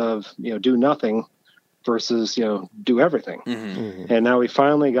politics of do nothing versus do everything. Mm-hmm. Mm-hmm. And now we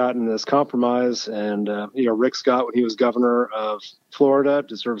finally gotten this compromise. And Rick Scott, when he was governor of Florida,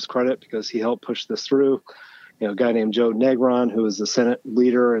 deserves credit because he helped push this through. A guy named Joe Negron, who was the Senate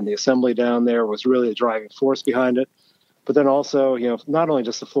leader in the Assembly down there, was really a driving force behind it. But then also, not only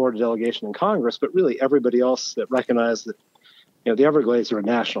just the Florida delegation in Congress, but really everybody else that recognized that, the Everglades are a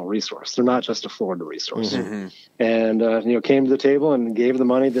national resource. They're not just a Florida resource. Mm-hmm. And, came to the table and gave the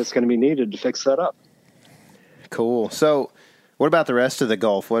money that's going to be needed to fix that up. Cool. So what about the rest of the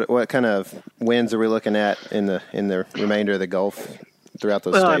Gulf? What kind of winds are we looking at in the remainder of the Gulf throughout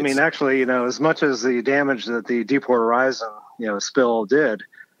those states? I mean, actually, as much as the damage that the Deepwater Horizon, spill did,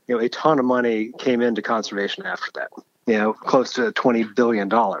 a ton of money came into conservation after that, close to $20 billion.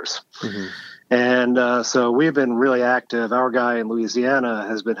 Mm-hmm. And so we've been really active. Our guy in Louisiana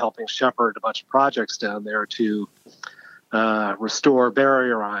has been helping shepherd a bunch of projects down there to restore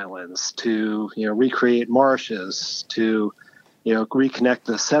barrier islands, to, recreate marshes, to, reconnect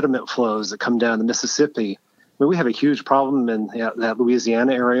the sediment flows that come down the Mississippi. I mean, we have a huge problem in that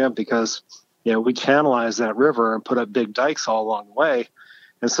Louisiana area because, we channelize that river and put up big dikes all along the way.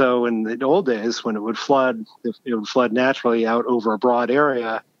 And so in the old days, when it would flood naturally out over a broad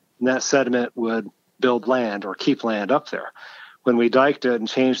area, and that sediment would build land or keep land up there. When we diked it and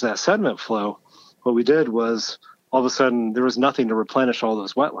changed that sediment flow, what we did was all of a sudden there was nothing to replenish all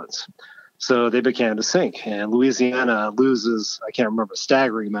those wetlands. So they began to sink, and Louisiana loses, I can't remember, a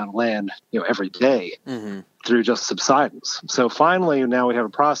staggering amount of land, every day through just subsidence. So finally, now we have a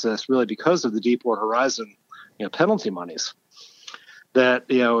process really because of the Deepwater Horizon, penalty monies that,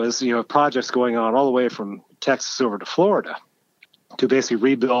 is, projects going on all the way from Texas over to Florida to basically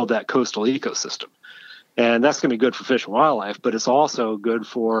rebuild that coastal ecosystem. And that's going to be good for fish and wildlife, but it's also good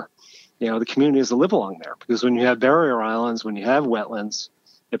for, the communities that live along there. Because when you have barrier islands, when you have wetlands,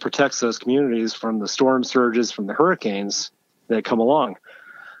 it protects those communities from the storm surges, from the hurricanes that come along.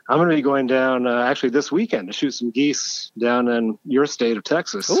 I'm going to be going down actually this weekend to shoot some geese down in your state of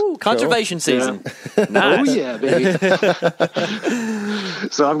Texas. Ooh, conservation season. Yeah. Nice. Oh, yeah, baby.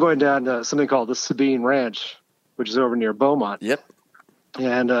 So I'm going down to something called the Sabine Ranch, which is over near Beaumont. Yep.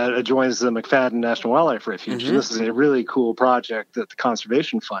 And it adjoins the McFadden National Wildlife Refuge. And this is a really cool project that the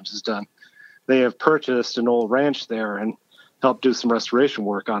Conservation Fund has done. They have purchased an old ranch there and helped do some restoration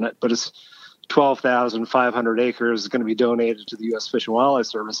work on it. But it's 12,500 acres is going to be donated to the U.S. Fish and Wildlife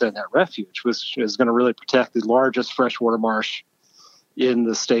Service and that refuge, which is going to really protect the largest freshwater marsh in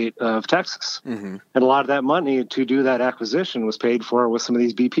the state of Texas. Mm-hmm. And a lot of that money to do that acquisition was paid for with some of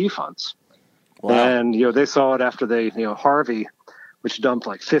these BP funds. Wow. And, they saw it after Harvey, which dumped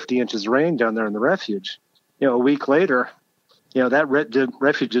like 50 inches of rain down there in the refuge. A week later, that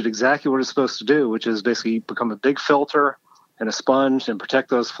refuge did exactly what it's supposed to do, which is basically become a big filter and a sponge and protect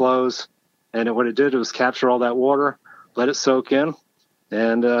those flows. And what it did was capture all that water, let it soak in,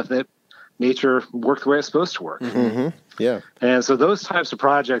 and nature worked the way it's supposed to work. Mm-hmm. Yeah. And so those types of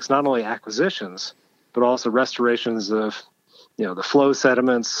projects, not only acquisitions, but also restorations of, the flow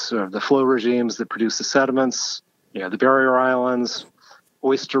sediments, or the flow regimes that produce the sediments, the barrier islands,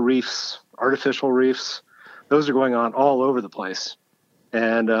 oyster reefs, artificial reefs, those are going on all over the place.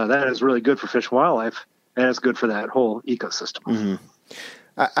 And that is really good for fish and wildlife, and it's good for that whole ecosystem. Mm-hmm.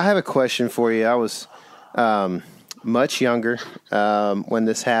 I have a question for you. I was much younger when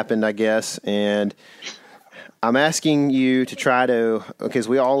this happened, I guess, and I'm asking you to try to, because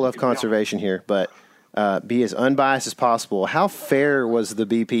we all love conservation here, but be as unbiased as possible. How fair was the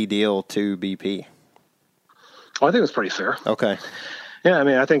BP deal to BP? Well, I think it was pretty fair. Okay. Yeah, I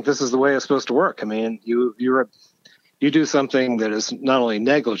mean, I think this is the way it's supposed to work. I mean, you do something that is not only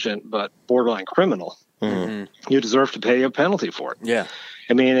negligent but borderline criminal. Mm-hmm. You deserve to pay a penalty for it. Yeah.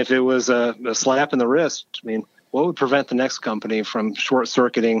 I mean, if it was a slap in the wrist, I mean, what would prevent the next company from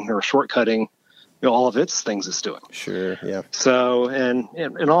short-circuiting or shortcutting all of its things it's doing. Sure, yeah. So,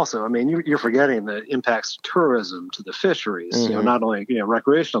 and also, I mean, you're forgetting the impacts to tourism, to the fisheries, not only,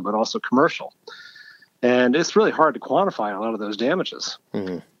 recreational, but also commercial. And it's really hard to quantify a lot of those damages.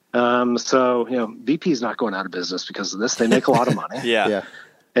 So, BP's not going out of business because of this. They make a lot of money. Yeah.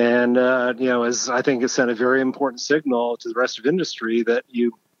 And, as I think it's sent a very important signal to the rest of industry that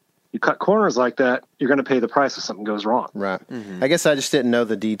you cut corners like that, you're going to pay the price if something goes wrong. Right. I guess I just didn't know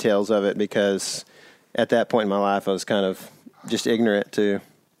the details of it because at that point in my life, I was kind of just ignorant to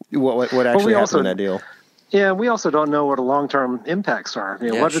what actually happened in that deal. Yeah, we also don't know what the long-term impacts are.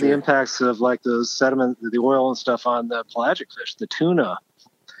 What are the impacts of like those sediment, the oil and stuff on the pelagic fish, the tuna?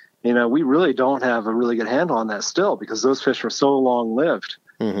 We really don't have a really good handle on that still because those fish are so long-lived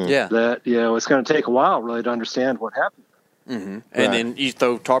that, it's going to take a while really to understand what happened. And then you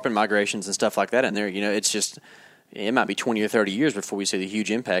throw tarpon migrations and stuff like that in there. It's just, it might be 20 or 30 years before we see the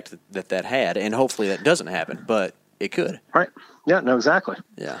huge impact that had. And hopefully that doesn't happen, but it could. Right. Yeah, no, exactly.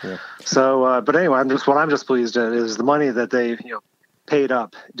 Yeah. So, but anyway, I'm just pleased at is the money that they, paid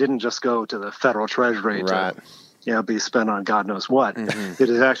up didn't just go to the federal treasury to, be spent on God knows what. It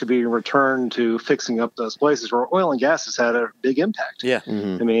is actually being returned to fixing up those places where oil and gas has had a big impact. Yeah. I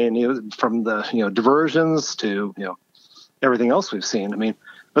mean, from the, diversions to, everything else we've seen. I mean,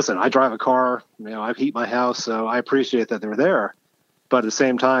 listen, I drive a car, I heat my house, so I appreciate that they're there. But at the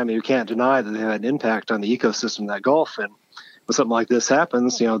same time, you can't deny that they had an impact on the ecosystem of that Gulf. And when something like this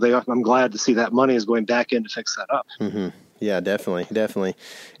happens, I'm glad to see that money is going back in to fix that up. Yeah, definitely.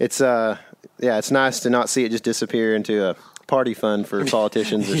 It's it's nice to not see it just disappear into a party fund for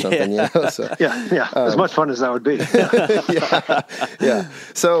politicians or something. So, as much fun as that would be.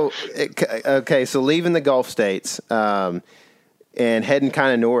 So, okay, so leaving the Gulf states and heading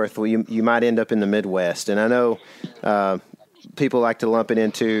kind of north, well, you might end up in the Midwest. And I know people like to lump it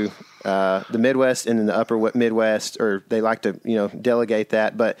into the Midwest and then the upper Midwest, or they like to, delegate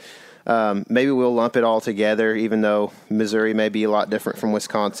that. But maybe we'll lump it all together, even though Missouri may be a lot different from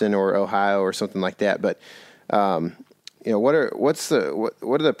Wisconsin or Ohio or something like that. But what are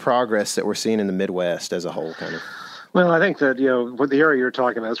the progress that we're seeing in the Midwest as a whole, kind of? Well, I think that what the area you're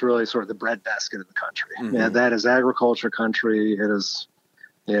talking about is really sort of the breadbasket of the country. That is agriculture country. It is,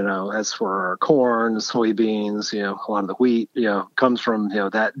 as for corn, soybeans, a lot of the wheat, comes from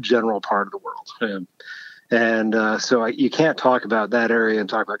that general part of the world. So you can't talk about that area and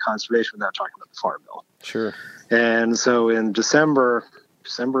talk about conservation without talking about the Farm Bill. Sure. And so in December,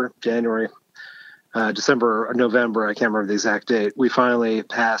 January, December or November, I can't remember the exact date, we finally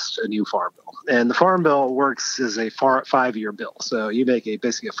passed a new Farm Bill. And the Farm Bill works as a 5-year bill. So you make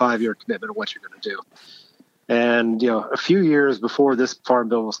basically a 5-year commitment of what you're going to do. And, a few years before this Farm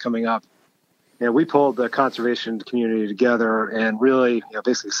Bill was coming up, we pulled the conservation community together and really,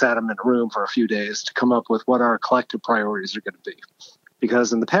 basically sat them in a room for a few days to come up with what our collective priorities are going to be.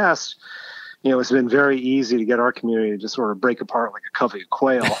 Because in the past, it's been very easy to get our community to sort of break apart like a covey of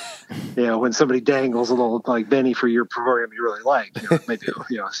quail. When somebody dangles a little like Benny for your program you really like, maybe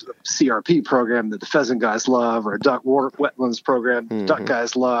a CRP program that the pheasant guys love, or a duck wetlands program the duck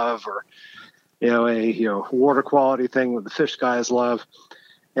guys love, or a water quality thing that the fish guys love.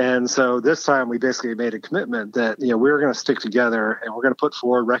 And so this time we basically made a commitment that we're going to stick together and we're going to put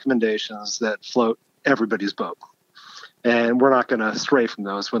forward recommendations that float everybody's boat. And we're not going to stray from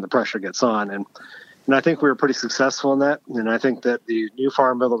those when the pressure gets on. And I think we were pretty successful in that. And I think that the new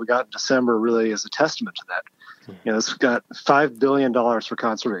Farm Bill that we got in December really is a testament to that. It's got $5 billion for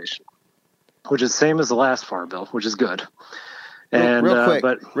conservation, which is the same as the last Farm Bill, which is good. And real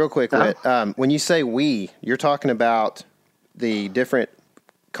quick, Whit, when you say we, you're talking about the different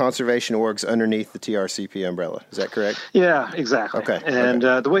conservation orgs underneath the TRCP umbrella. Is that correct? Yeah, exactly. Okay. And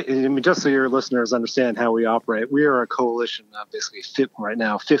the way, just so your listeners understand how we operate, we are a coalition of basically right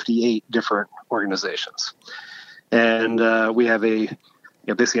now 58 different organizations. And we have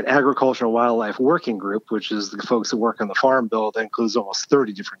basically an agriculture and wildlife working group, which is the folks that work on the Farm Bill. That includes almost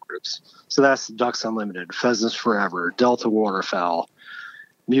 30 different groups. So that's Ducks Unlimited, Pheasants Forever, Delta Waterfowl,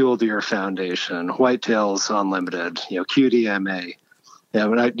 Mule Deer Foundation, Whitetails Unlimited, QDMA.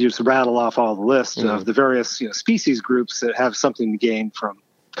 When I just rattle off all the list of the various species groups that have something to gain from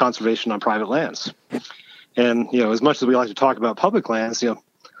conservation on private lands. And, as much as we like to talk about public lands,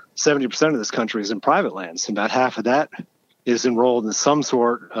 70% of this country is in private lands. And about half of that is enrolled in some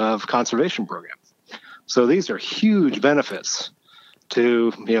sort of conservation program. So these are huge benefits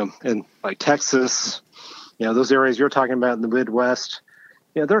to, in like Texas, those areas you're talking about in the Midwest.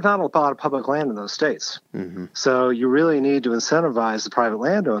 There's not a lot of public land in those states. So you really need to incentivize the private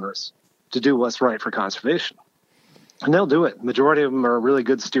landowners to do what's right for conservation. And they'll do it. The majority of them are really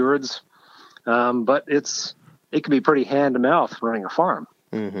good stewards. but it can be pretty hand to mouth running a farm.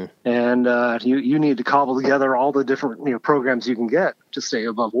 Mm-hmm. And you need to cobble together all the different programs you can get to stay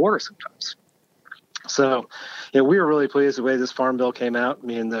above water sometimes. So we were really pleased the way this farm bill came out. I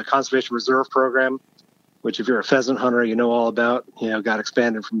mean, the Conservation Reserve Program, which if you're a pheasant hunter, you know all about, got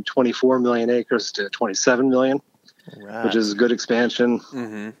expanded from 24 million acres to 27 million, right, which is a good expansion.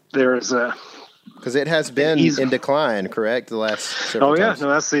 Mm-hmm. There's because it has been in decline, correct? The last several times. No,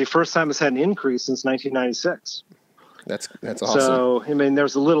 that's the first time it's had an increase since 1996. That's awesome. So, I mean,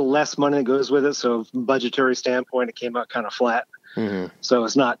 there's a little less money that goes with it. So from a budgetary standpoint, it came out kind of flat. Mm-hmm. So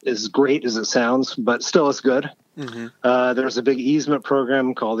it's not as great as it sounds, but still it's good. Mm-hmm. There's a big easement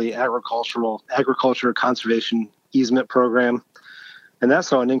program called the Agriculture Conservation Easement Program. And that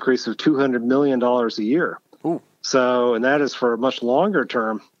saw an increase of $200 million a year. Ooh. So, and that is for much longer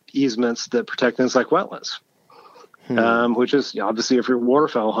term easements that protect things like wetlands, which is obviously if you're a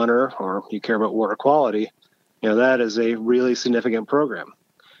waterfowl hunter or you care about water quality, that is a really significant program.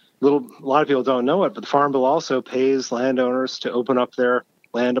 A lot of people don't know it, but the Farm Bill also pays landowners to open up their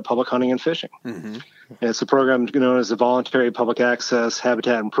land to public hunting and fishing. Mm-hmm. And it's a program known as the Voluntary Public Access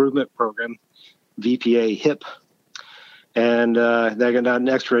Habitat Improvement Program, VPA HIP. And they got an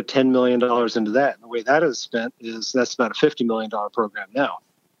extra $10 million into that. And the way that is spent is that's about a $50 million program now.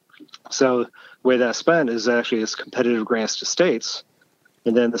 So the way that's spent is actually it's competitive grants to states.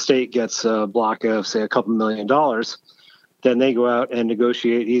 And then the state gets a block of, say, a couple $1 million. Then they go out and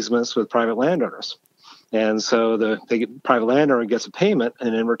negotiate easements with private landowners. And so the private landowner gets a payment,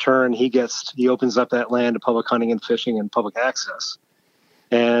 and in return, he opens up that land to public hunting and fishing and public access.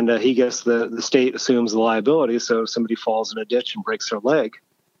 And the state assumes the liability. So if somebody falls in a ditch and breaks their leg,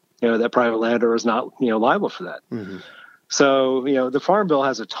 that private landowner is not, liable for that. Mm-hmm. So, the Farm Bill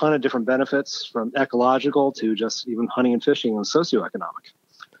has a ton of different benefits, from ecological to just even hunting and fishing and socioeconomic.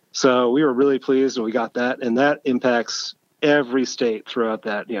 So we were really pleased when we got that, and that impacts every state throughout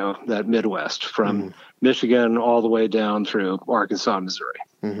that, that Midwest, from Michigan all the way down through Arkansas and Missouri.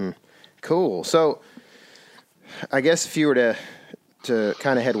 Mm-hmm. Cool. So I guess if you were to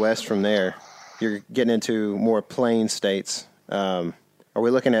kind of head west from there, you're getting into more plain states. Are we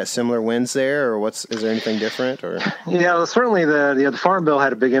looking at similar winds there, or is there anything different? Or yeah, well, certainly the Farm Bill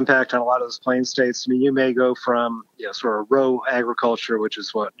had a big impact on a lot of those plain states. I mean, you may go from sort of row agriculture, which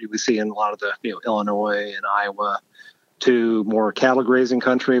is what we see in a lot of the Illinois and Iowa, to more cattle grazing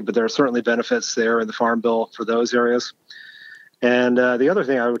country. But there are certainly benefits there in the Farm Bill for those areas. And the other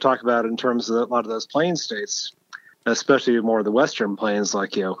thing I would talk about in terms of a lot of those plain states, especially more of the western plains,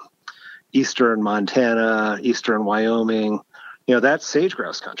 like eastern Montana, eastern Wyoming. That's sage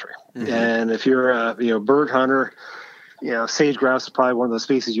grouse country. Mm-hmm. And if you're a bird hunter, sage grouse is probably one of those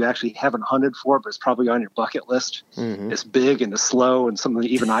species you actually haven't hunted for, but it's probably on your bucket list. Mm-hmm. It's big and it's slow and something that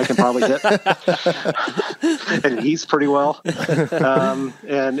even I can probably hit. And it eats pretty well.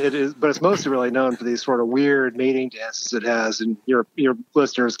 And it is, but it's mostly really known for these sort of weird mating dances it has. And your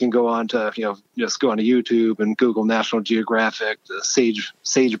listeners can go on to, just go onto YouTube and Google National Geographic, the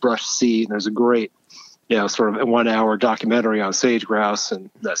sagebrush seed. And there's a great, sort of a 1 hour documentary on sage grouse and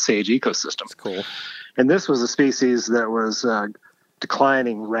that sage ecosystem. That's cool. And this was a species that was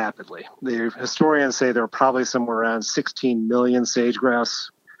declining rapidly. The historians say there were probably somewhere around 16 million sage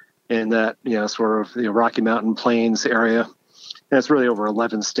grouse in that, sort of the Rocky Mountain Plains area. And it's really over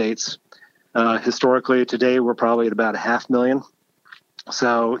 11 states. Historically, today, we're probably at about 500,000.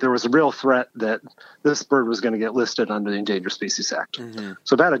 So there was a real threat that this bird was going to get listed under the Endangered Species Act. Mm-hmm.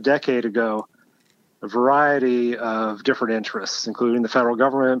 So about a decade ago, a variety of different interests, including the federal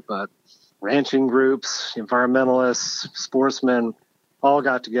government, but ranching groups, environmentalists, sportsmen, all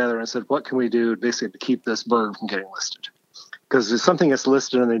got together and said, what can we do basically to keep this bird from getting listed? Because if something gets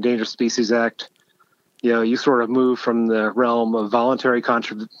listed in the Endangered Species Act, you sort of move from the realm of voluntary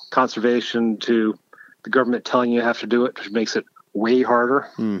conservation to the government telling you have to do it, which makes it way harder.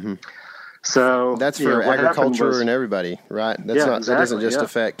 Mm-hmm. So that's for agriculture and everybody, right? That doesn't just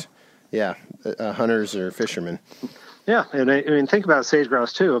affect hunters or fishermen. Yeah, and I mean, think about sage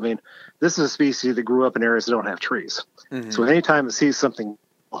grouse too. I mean, this is a species that grew up in areas that don't have trees. Mm-hmm. So anytime it sees something,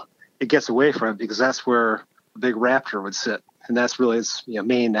 it gets away from it because that's where a big raptor would sit, and that's really its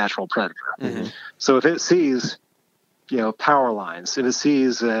main natural predator. Mm-hmm. So if it sees power lines, if it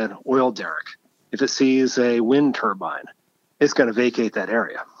sees an oil derrick, if it sees a wind turbine, it's going to vacate that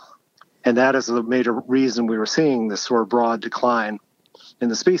area, and that is the major reason we were seeing this sort of broad decline in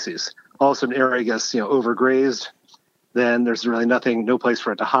the species. Also, an area gets overgrazed, then there's really no place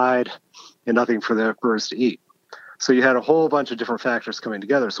for it to hide, and nothing for the birds to eat. So you had a whole bunch of different factors coming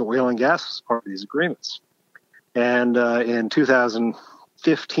together. So oil and gas was part of these agreements. And in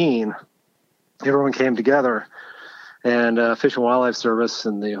 2015, everyone came together, and Fish and Wildlife Service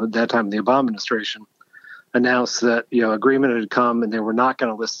and at that time the Obama administration announced that agreement had come and they were not going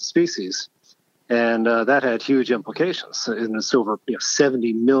to list the species, and that had huge implications. And it's over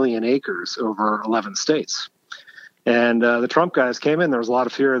 70 million acres over 11 states. And the Trump guys came in. There was a lot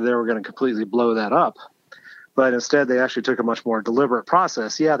of fear they were going to completely blow that up. But instead, they actually took a much more deliberate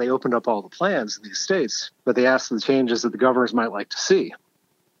process. Yeah, they opened up all the plans in these states, but they asked the changes that the governors might like to see.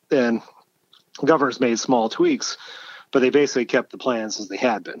 And governors made small tweaks, but they basically kept the plans as they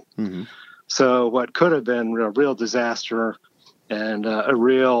had been. Mm-hmm. So what could have been a real disaster and a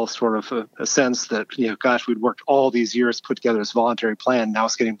real sort of a sense that, gosh, we'd worked all these years to put together this voluntary plan, now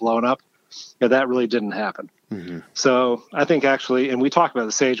it's getting blown up, that really didn't happen. Mm-hmm. So I think actually, and we talk about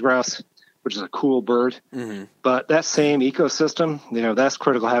the sage grouse, which is a cool bird, mm-hmm. but that same ecosystem, that's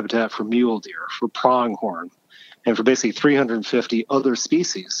critical habitat for mule deer, for pronghorn, and for basically 350 other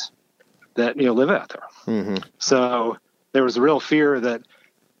species that live out there. Mm-hmm. So there was a real fear that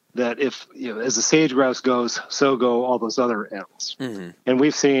if as the sage grouse goes, so go all those other animals. Mm-hmm. And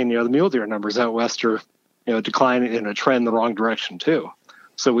we've seen the mule deer numbers out west are decline in a trend in the wrong direction too.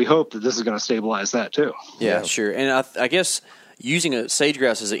 So we hope that this is going to stabilize that too. Yeah, sure. And I guess using a sage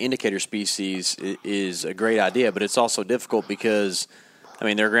grouse as an indicator species is a great idea, but it's also difficult because,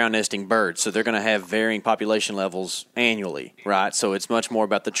 they're ground nesting birds, so they're going to have varying population levels annually, right? So it's much more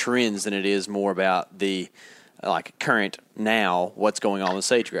about the trends than it is more about the current now, what's going on with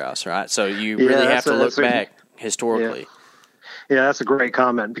sage grouse, right? So you really have to look back historically. Yeah, that's a great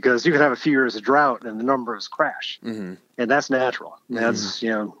comment because you can have a few years of drought and the numbers crash, mm-hmm. and that's natural. That's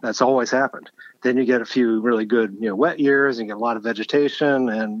that's always happened. Then you get a few really good wet years and get a lot of vegetation,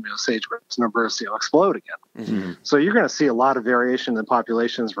 and sage grouse numbers explode again. Mm-hmm. So you're going to see a lot of variation in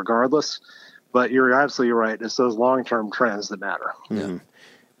populations regardless. But you're absolutely right. It's those long-term trends that matter.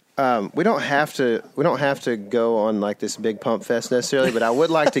 Mm-hmm. We don't have to go on like this big pump fest necessarily, but I would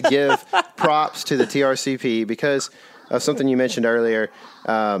like to give props to the TRCP because of something you mentioned earlier.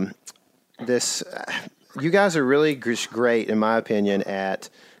 You guys are really great, in my opinion, at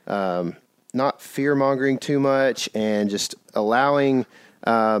not fear-mongering too much and just allowing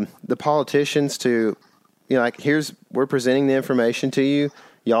the politicians to, we're presenting the information to you.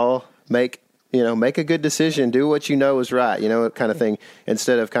 Y'all make a good decision, do what you know is right, kind of thing,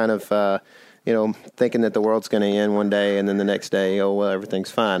 instead of kind of, thinking that the world's going to end one day and then the next day,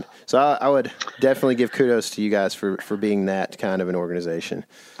 everything's fine. So I would definitely give kudos to you guys for being that kind of an organization.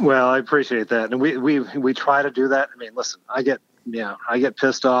 Well, I appreciate that. And we try to do that. Listen, I get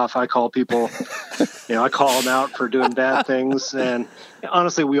pissed off. I call people, I call them out for doing bad things. And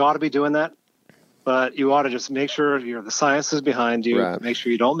honestly, we ought to be doing that. But you ought to just make sure the science is behind you. Right. Make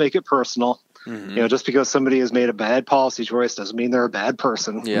sure you don't make it personal. Mm-hmm. Just because somebody has made a bad policy choice doesn't mean they're a bad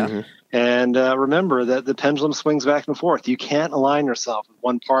person. Yeah. Mm-hmm. And remember that the pendulum swings back and forth. You can't align yourself with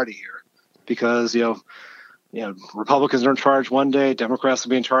one party here because, Republicans are in charge one day, Democrats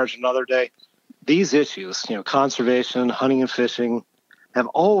will be in charge another day. These issues, conservation, hunting and fishing, have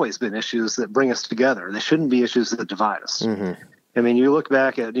always been issues that bring us together. They shouldn't be issues that divide us. Mm-hmm. You look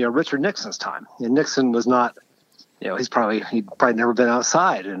back at, Richard Nixon's time, and Nixon was not, he'd probably never been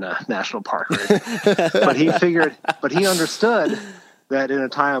outside in a national park. Right? but he understood that in a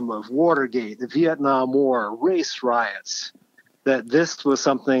time of Watergate, the Vietnam War, race riots, that this was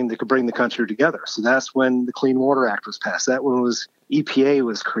something that could bring the country together. So that's when the Clean Water Act was passed. That when EPA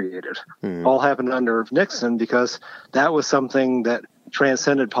was created. All happened under Nixon because that was something that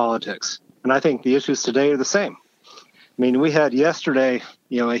transcended politics. And I think the issues today are the same. We had yesterday,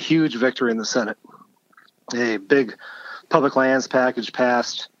 a huge victory in the Senate. A big public lands package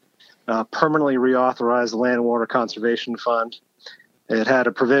passed, permanently reauthorized the Land and Water Conservation Fund. It had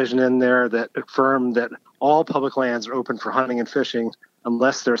a provision in there that affirmed that all public lands are open for hunting and fishing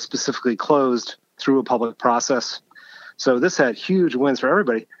unless they're specifically closed through a public process. So this had huge wins for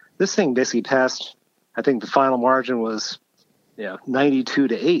everybody. This thing basically passed, I think the final margin was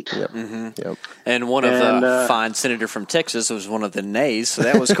 92-8. Yep. Mm-hmm. Yep. And one of the fine senator from Texas was one of the nays, so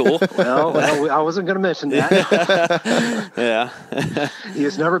that was cool. No, I wasn't going to mention that. Yeah. He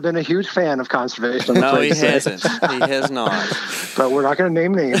has never been a huge fan of conservation. No, he hasn't. He has not. But we're not going to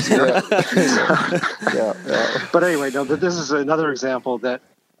name names here. Yeah. But anyway, but this is another example that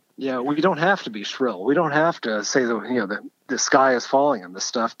we don't have to be shrill. We don't have to say that the sky is falling on this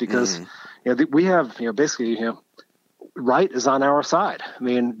stuff because we have basically right is on our side.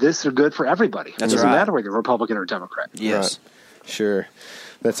 This is good for everybody. It doesn't matter whether you're Republican or Democrat. Yes. Right. Sure.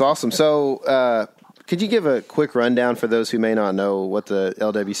 That's awesome. So could you give a quick rundown for those who may not know what the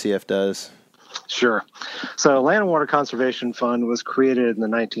LWCF does? Sure. So Land and Water Conservation Fund was created in the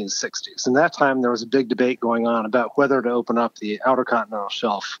 1960s. And that time there was a big debate going on about whether to open up the outer continental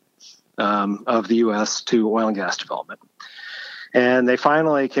shelf of the U.S. to oil and gas development. And they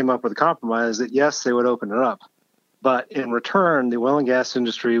finally came up with a compromise that, yes, they would open it up. But in return, the oil and gas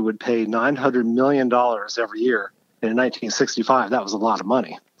industry would pay $900 million every year. And in 1965, that was a lot of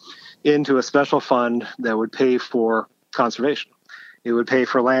money, into a special fund that would pay for conservation. It would pay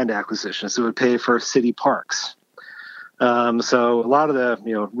for land acquisitions. It would pay for city parks. So a lot of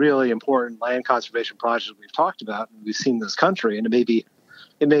the really important land conservation projects we've talked about, and we've seen in this country, and it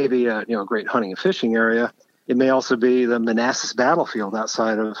may be a great hunting and fishing area. It may also be the Manassas battlefield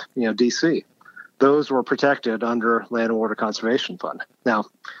outside of D.C. Those were protected under Land and Water Conservation Fund. Now,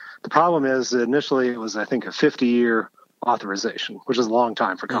 the problem is that initially it was, I think, a 50-year authorization, which is a long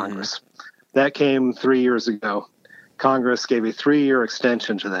time for Congress. That came 3 years ago. Congress gave a 3-year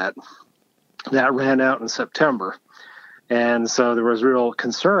extension to that. That ran out in September. And so there was real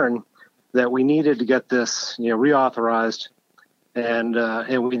concern that we needed to get this reauthorized, and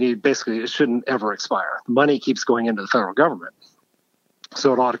we need, basically, it shouldn't ever expire. The money keeps going into the federal government,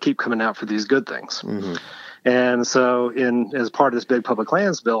 so it ought to keep coming out for these good things. Mm-hmm. And so as part of this big public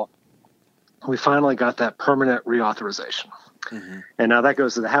lands bill, we finally got that permanent reauthorization. Mm-hmm. And now that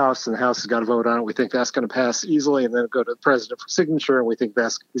goes to the House, and the House has got to vote on it. We think that's going to pass easily, and then go to the president for signature, and we think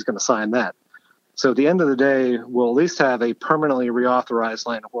he's going to sign that. So at the end of the day, we'll at least have a permanently reauthorized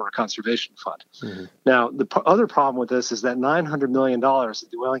Land and Water Conservation Fund. Mm-hmm. Now, the other problem with this is that $900 million that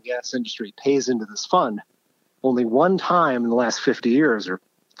the oil and gas industry pays into this fund, only one time in the last 50 years, or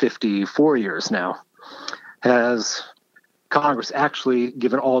 54 years now, has Congress actually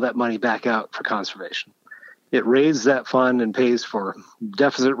given all that money back out for conservation. It raised that fund and pays for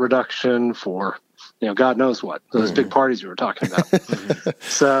deficit reduction, for God knows what, those big parties we were talking about.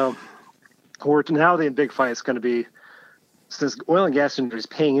 So now the big fight is going to be, since oil and gas industry is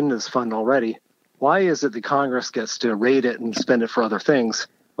paying into this fund already, why is it that Congress gets to raid it and spend it for other things?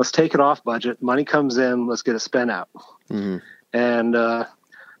 Let's take it off budget. Money comes in. Let's get it spent out. Mm-hmm. And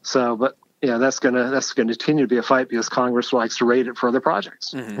but that's going to continue to be a fight because Congress likes to raid it for other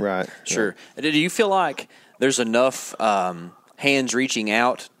projects. Mm-hmm. Right. Sure. Do you feel like there's enough hands reaching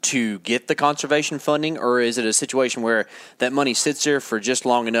out to get the conservation funding, or is it a situation where that money sits there for just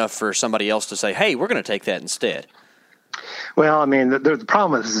long enough for somebody else to say, hey, we're going to take that instead? Well, I mean, the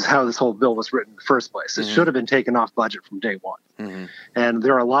problem with this is how this whole bill was written in the first place. It should have been taken off budget from day one. Mm-hmm. And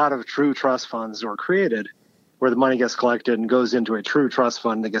there are a lot of true trust funds that were created where the money gets collected and goes into a true trust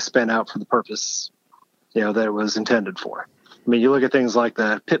fund that gets spent out for the purpose, that it was intended for. I mean, you look at things like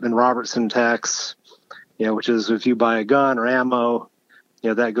the Pittman-Robertson tax, which is if you buy a gun or ammo,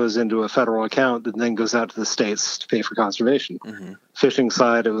 that goes into a federal account that then goes out to the states to pay for conservation. Mm-hmm. Fishing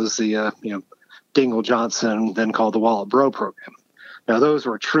side, it was the, Dingle Johnson, then called the Wallet Bro program. Now, those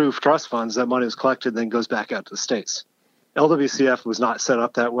were true trust funds. That money was collected, then goes back out to the states. LWCF was not set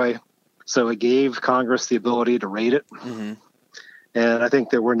up that way, so it gave Congress the ability to raid it. Mm-hmm. And I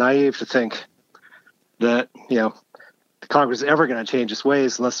think that we're naive to think that, Congress is ever going to change its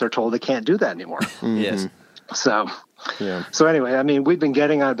ways unless they're told they can't do that anymore. Mm-hmm. Yes. So anyway, I mean, we've been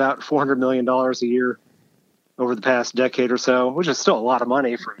getting about $400 million a year over the past decade or so, which is still a lot of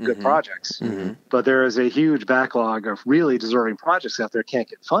money for good projects. Mm-hmm. But there is a huge backlog of really deserving projects out there can't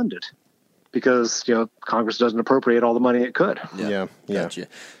get funded because, Congress doesn't appropriate all the money it could. Yeah. Gotcha.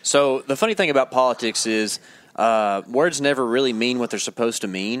 So the funny thing about politics is words never really mean what they're supposed to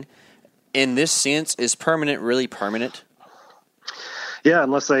mean. In this sense, is permanent really permanent? Yeah,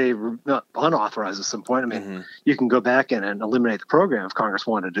 unless they unauthorize at some point. I mean, you can go back and eliminate the program if Congress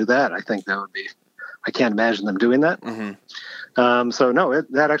wanted to do that. I think that would be, I can't imagine them doing that. Mm-hmm. So, no,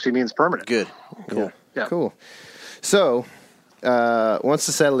 that actually means permanent. Good. Cool. Yeah. Cool. So, once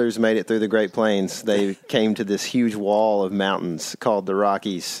the settlers made it through the Great Plains, they came to this huge wall of mountains called the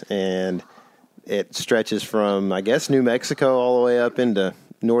Rockies, and it stretches from, I guess, New Mexico all the way up into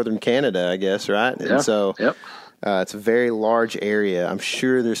northern Canada, I guess, right? Yeah. And so Yep. It's a very large area. I'm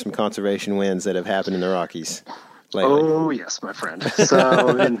sure there's some conservation wins that have happened in the Rockies lately. Oh, yes, my friend.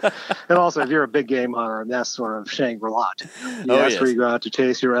 So, and also, if you're a big game hunter, that's sort of Shangri-La. That's where you go out to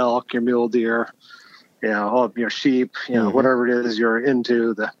chase your elk, your mule deer, all of your sheep, whatever it is you're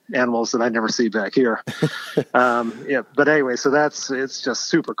into, the animals that I never see back here. But anyway, so it's just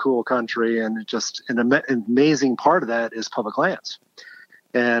super cool country, and just an amazing part of that is public lands.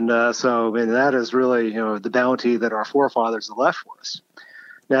 And so that is really, the bounty that our forefathers have left for us.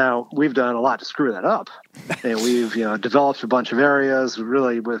 Now, we've done a lot to screw that up, and we've, developed a bunch of areas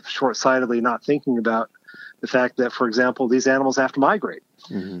really with short-sightedly not thinking about the fact that, for example, these animals have to migrate.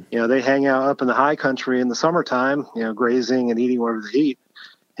 They hang out up in the high country in the summertime, grazing and eating whatever they eat.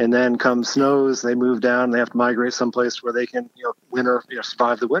 And then come snows, they move down, and they have to migrate someplace where they can,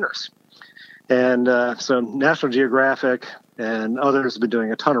 survive the winters. And so National Geographic and others have been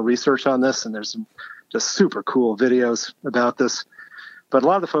doing a ton of research on this, and there's some just super cool videos about this. But a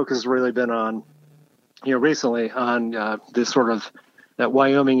lot of the focus has really been on, recently on this sort of that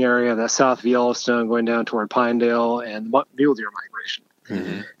Wyoming area, that south of Yellowstone going down toward Pinedale, and mule deer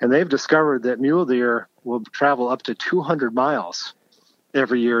migration. And they've discovered that mule deer will travel up to 200 miles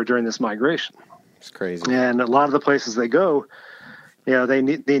every year during this migration. It's crazy. And a lot of the places they go, they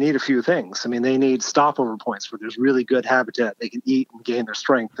need a few things. I mean, they need stopover points where there's really good habitat. They can eat and gain their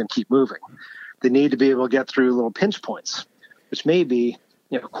strength and keep moving. They need to be able to get through little pinch points, which may be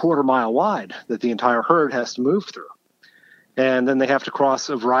a quarter mile wide that the entire herd has to move through. And then they have to cross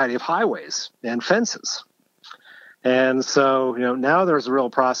a variety of highways and fences. And so, now there's a real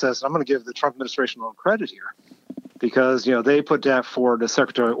process. I'm going to give the Trump administration a little credit here, because, they put that forward a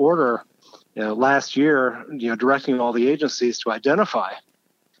secretarial order, last year, directing all the agencies to identify,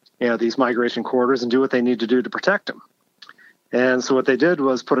 these migration corridors and do what they need to do to protect them. And so what they did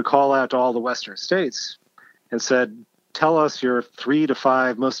was put a call out to all the Western states and said, tell us your 3 to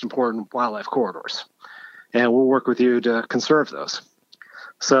 5 most important wildlife corridors, and we'll work with you to conserve those.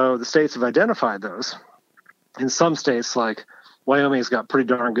 So the states have identified those. In some states, like Wyoming's got pretty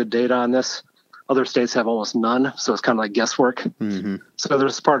darn good data on this. Other states have almost none, so it's kind of like guesswork. So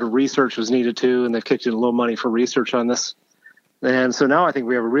there's part of research was needed too, and they've kicked in a little money for research on this. And so now I think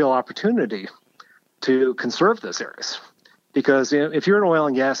we have a real opportunity to conserve those areas. Because if you're in the oil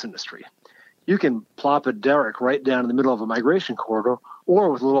and gas industry, you can plop a derrick right down in the middle of a migration corridor,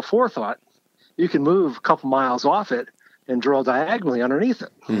 or with a little forethought, you can move a couple miles off it and drill diagonally underneath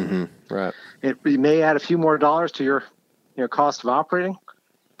it. Right. It may add a few more dollars to your cost of operating,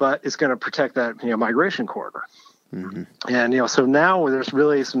 but it's going to protect that migration corridor. And so now there's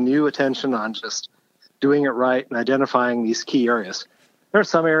really some new attention on just doing it right and identifying these key areas. There are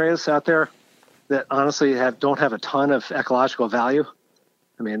some areas out there that honestly don't have a ton of ecological value.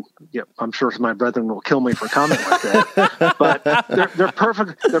 I mean, I'm sure my brethren will kill me for a comment like that, but they're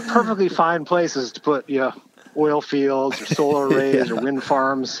perfectly fine places to put oil fields or solar arrays or wind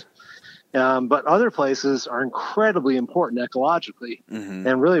farms. But other places are incredibly important ecologically.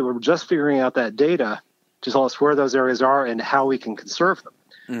 And really, we're just figuring out that data to tell us where those areas are and how we can conserve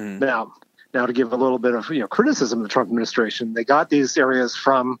them. Now, to give a little bit of criticism of the Trump administration, they got these areas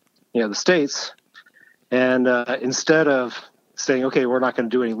from the states, and instead of saying, okay, we're not going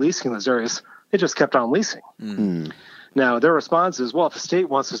to do any leasing in those areas, they just kept on leasing. Now, their response is, well, if the state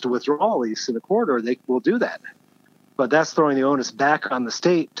wants us to withdraw a lease in the corridor, they will do that. But that's throwing the onus back on the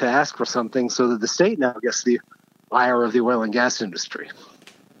state to ask for something, so that the state now gets the ire of the oil and gas industry.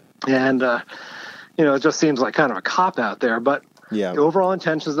 And, it just seems like kind of a cop-out there. But the overall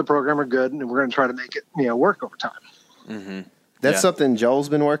intentions of the program are good, and we're going to try to make it work over time. That's something Joel's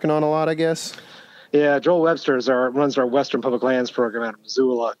been working on a lot, I guess. Yeah, Joel Webster runs our Western Public Lands program out of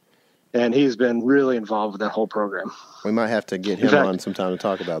Missoula, and he's been really involved with that whole program. We might have to get him on sometime to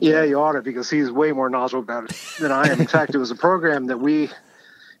talk about that. Yeah, you ought to, because he's way more knowledgeable about it than I am. In fact, it was a program that we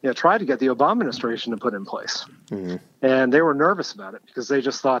tried to get the Obama administration to put in place. And they were nervous about it because they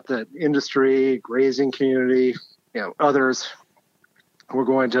just thought that industry, grazing community, others were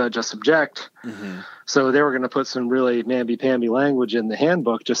going to just object. So they were going to put some really namby-pamby language in the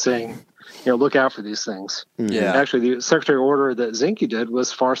handbook just saying, look out for these things. Actually, the secretary order that Zinke did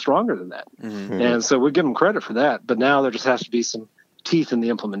was far stronger than that. And so we give them credit for that. But now there just has to be some teeth in the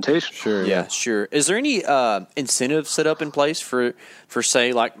implementation. Sure. Is there any incentive set up in place for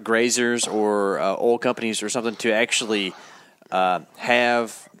say, like grazers or oil companies or something to actually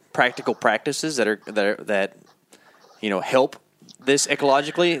have practical practices that help this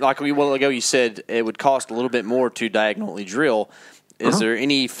ecologically? Like a while ago, you said it would cost a little bit more to diagonally drill. Is there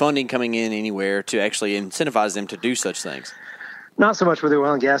any funding coming in anywhere to actually incentivize them to do such things? Not so much with the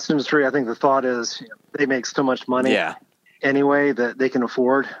oil and gas industry. I think the thought is they make so much money anyway that they can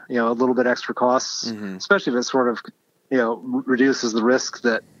afford, a little bit extra costs, especially if it sort of, reduces the risk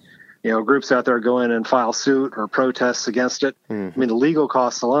that, groups out there go in and file suit or protests against it. I mean, the legal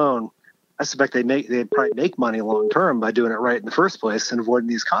costs alone, I suspect they'd probably make money long term by doing it right in the first place and avoiding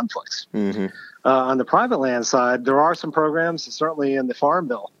these conflicts. On the private land side, there are some programs, certainly in the Farm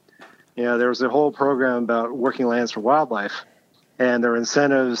Bill. There was a whole program about working lands for wildlife, and there are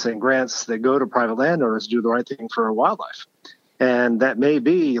incentives and grants that go to private landowners to do the right thing for wildlife. And that may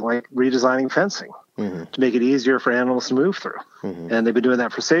be like redesigning fencing to make it easier for animals to move through. And they've been doing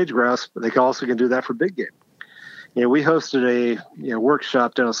that for sage grouse, but they also can do that for big game. we hosted a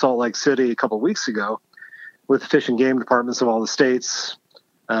workshop down in Salt Lake City a couple of weeks ago with the fish and game departments of all the states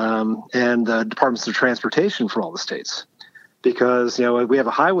and departments of transportation for all the states, because we have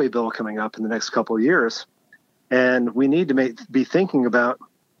a highway bill coming up in the next couple of years, and we need to be thinking about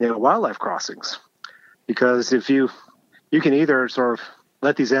wildlife crossings, because if you can either sort of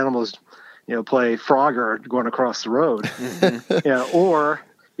let these animals play Frogger going across the road, or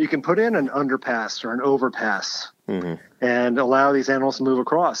you can put in an underpass or an overpass and allow these animals to move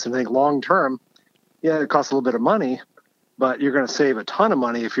across. And I think long term, it costs a little bit of money, but you're going to save a ton of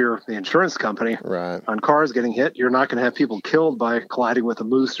money if you're the insurance company on cars getting hit. You're not going to have people killed by colliding with a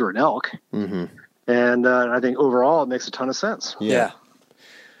moose or an elk. And I think overall it makes a ton of sense. Yeah.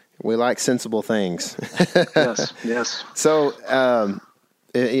 We like sensible things. Yes. So,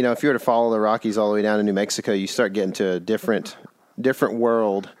 if you were to follow the Rockies all the way down to New Mexico, you start getting to a different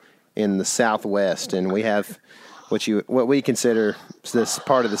world in the Southwest, and we have what we consider this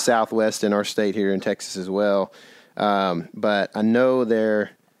part of the Southwest in our state here in Texas as well. But I know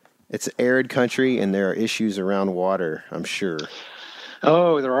it's arid country, and there are issues around water, I'm sure.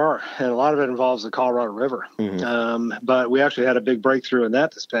 Oh, there are, and a lot of it involves the Colorado River. But we actually had a big breakthrough in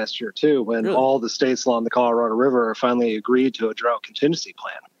that this past year, too, when all the states along the Colorado River finally agreed to a drought contingency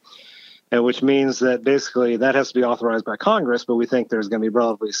plan, and which means that basically that has to be authorized by Congress, but we think there's going to be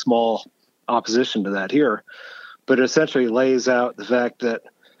relatively small opposition to that here. But it essentially lays out the fact that,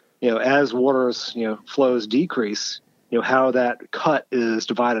 as waters, flows decrease, how that cut is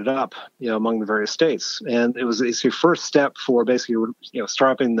divided up, among the various states. And it's your first step for basically,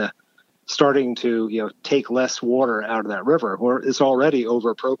 starting to, take less water out of that river, where it's already over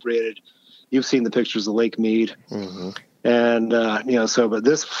appropriated. You've seen the pictures of Lake Mead. And, but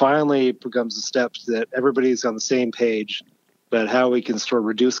this finally becomes a step that everybody's on the same page about how we can sort of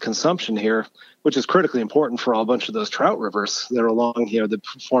reduce consumption here, which is critically important for a bunch of those trout rivers that are along, that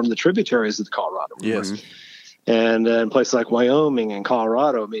form the tributaries of the Colorado River. And in places like Wyoming and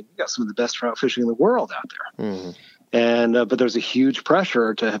Colorado, you got some of the best trout fishing in the world out there. And but there's a huge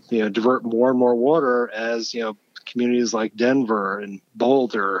pressure to divert more and more water as communities like Denver and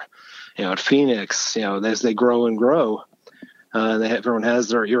Boulder, and Phoenix, as they grow and grow, everyone has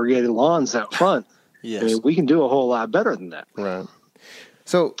their irrigated lawns out front. We can do a whole lot better than that. Right.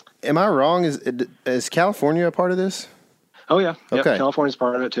 So, am I wrong? Is California a part of this? Oh yeah. Okay. California's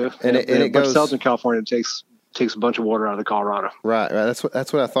part of it too. And it goes Southern California takes a bunch of water out of Colorado. Right. That's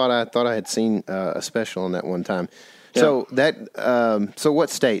what I thought. I thought I had seen a special on that one time. So so what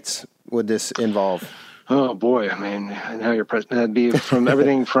states would this involve? Oh boy, now you're that'd be from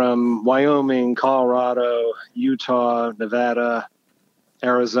everything from Wyoming, Colorado, Utah, Nevada,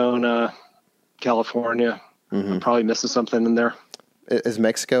 Arizona, California. I'm probably missing something in there. Is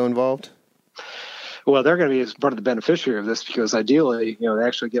Mexico involved? Well, they're going to be as part of the beneficiary of this, because ideally, they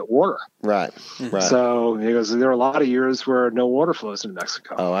actually get water. Right. So, there are a lot of years where no water flows into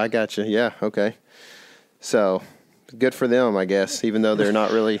Mexico. Oh, I got you. Yeah. Okay. So good for them, I guess, even though they're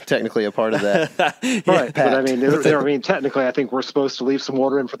not really technically a part of that. Right. But technically, I think we're supposed to leave some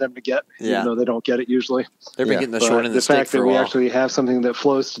water in for them to get, even though they don't get it usually. They've been getting the short end of the stick for a while. The fact that we actually have something that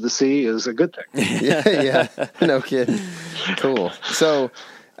flows to the sea is a good thing. Yeah. No kidding. Cool. So,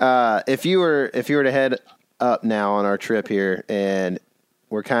 if you were to head up now on our trip here, and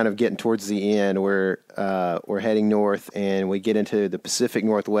we're kind of getting towards the end, we're heading north, and we get into the Pacific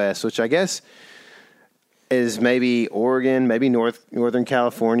Northwest, which I guess is maybe Oregon, maybe Northern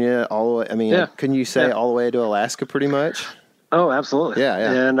California, all the way. Couldn't you say all the way to Alaska, pretty much? Oh, absolutely.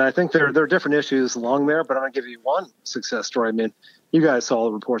 Yeah. And I think there are different issues along there, but I'm going to give you one success story. You guys saw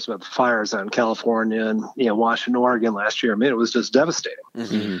the reports about the fires out in California and Washington, Oregon last year. It was just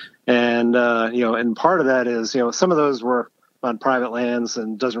devastating. And and part of that is some of those were on private lands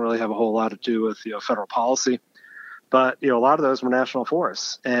and doesn't really have a whole lot to do with federal policy. But a lot of those were national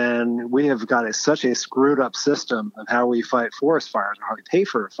forests, and we have got such a screwed up system of how we fight forest fires, or how we pay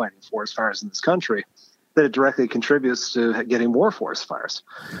for fighting forest fires in this country, that it directly contributes to getting more forest fires.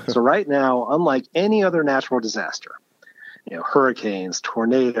 So right now, unlike any other natural disaster, hurricanes,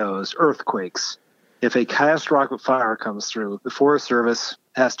 tornadoes, earthquakes, if a catastrophic fire comes through, the Forest Service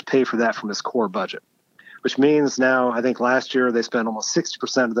has to pay for that from its core budget, which means now, I think last year they spent almost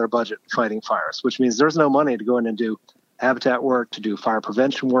 60% of their budget fighting fires, which means there's no money to go in and do habitat work, to do fire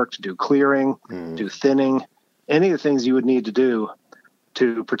prevention work, to do clearing, do thinning, any of the things you would need to do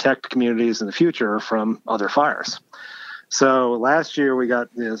to protect communities in the future from other fires. So last year we got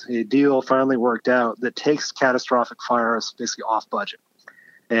a deal finally worked out that takes catastrophic fires basically off budget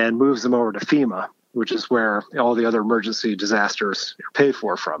and moves them over to FEMA, which is where all the other emergency disasters are paid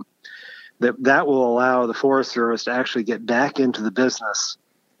for from. that will allow the Forest Service to actually get back into the business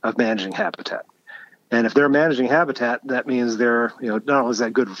of managing habitat. And if they're managing habitat, that means they're, not only is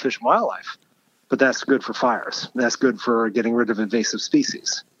that good for fish and wildlife, but that's good for fires. That's good for getting rid of invasive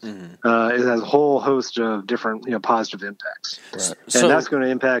species. Mm-hmm. It has a whole host of different, positive impacts. Right. And that's going to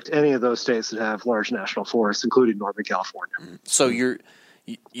impact any of those states that have large national forests, including Northern California. So you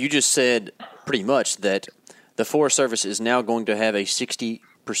just said pretty much that the Forest Service is now going to have a 60%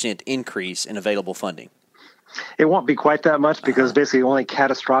 increase in available funding. It won't be quite that much because basically only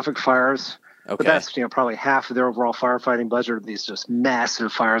catastrophic fires. Okay. But that's probably half of their overall firefighting budget are these just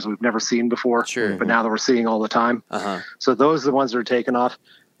massive fires we've never seen before. Sure. But now that we're seeing all the time. Uh-huh. So those are the ones that are taken off.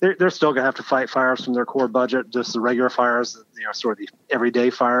 They're still going to have to fight fires from their core budget, just the regular fires, sort of the everyday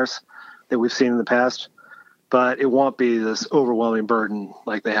fires that we've seen in the past. But it won't be this overwhelming burden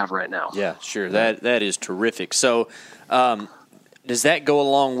like they have right now. Yeah, sure. That is terrific. So does that go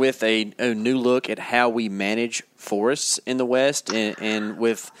along with a new look at how we manage forests in the West and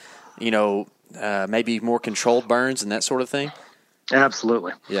with maybe more controlled burns and that sort of thing?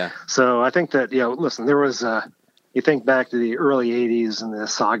 Absolutely. Yeah. So I think that, listen, there was, you think back to the early 80s and the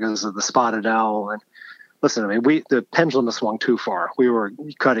sagas of the spotted owl. And listen, the pendulum has swung too far. We were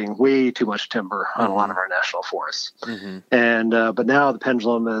cutting way too much timber on a lot of our national forests. Mm-hmm. And, but now the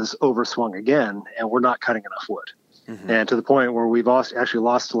pendulum is overswung again, and we're not cutting enough wood. Mm-hmm. And to the point where we've actually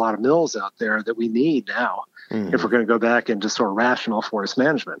lost a lot of mills out there that we need now. Mm-hmm. If we're going to go back into sort of rational forest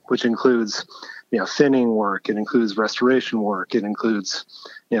management, which includes, thinning work, it includes restoration work, it includes,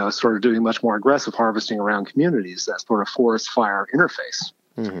 sort of doing much more aggressive harvesting around communities, that sort of forest-fire interface.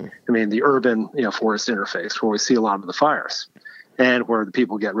 Mm-hmm. The urban, forest interface where we see a lot of the fires and where the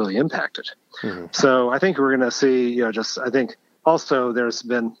people get really impacted. Mm-hmm. So I think we're going to see, I think also there's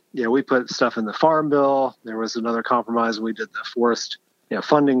been, we put stuff in the Farm Bill. There was another compromise. We did the forest,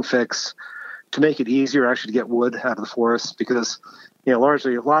 funding fix to make it easier actually to get wood out of the forest because,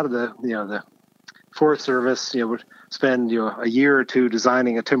 largely a lot of the Forest Service, would spend, a year or two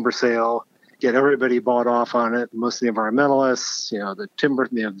designing a timber sale, get everybody bought off on it, most of the environmentalists, the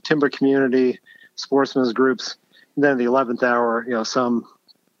timber community, sportsmen's groups. And then at the 11th hour, some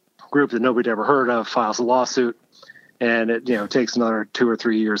group that nobody ever heard of files a lawsuit, and it, takes another 2 or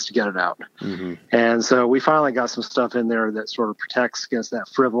 3 years to get it out. Mm-hmm. And so we finally got some stuff in there that sort of protects against that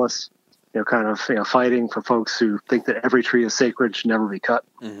frivolous, fighting for folks who think that every tree is sacred, should never be cut.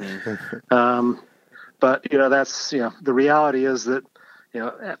 Mm-hmm. But, that's, the reality is that,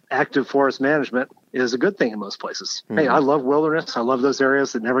 active forest management is a good thing in most places. Mm-hmm. Hey, I love wilderness. I love those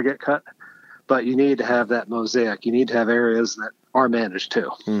areas that never get cut. But you need to have that mosaic. You need to have areas that are managed too.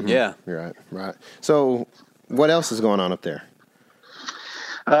 Mm-hmm. Yeah. Right. So what else is going on up there?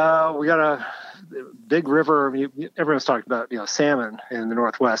 We got a big river. Everyone's talked about, salmon in the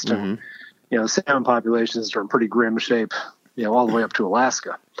Northwest. Mm-hmm. And, salmon populations are in pretty grim shape, all the way up to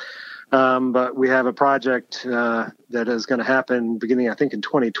Alaska. But we have a project that is going to happen beginning, I think, in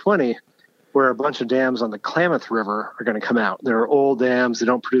 2020, where a bunch of dams on the Klamath River are going to come out. They're old dams. They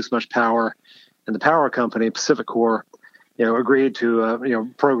don't produce much power. And the power company, PacifiCorp, agreed to a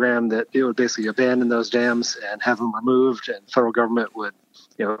program that it would basically abandon those dams and have them removed, and the federal government would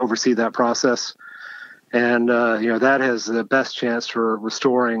oversee that process. And that has the best chance for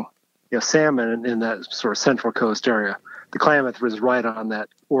restoring salmon in that sort of central coast area. The Klamath is right on that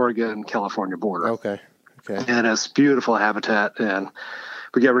Oregon-California border. Okay. And it's beautiful habitat. And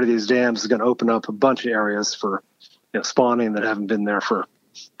if we get rid of these dams, it's going to open up a bunch of areas for spawning that haven't been there for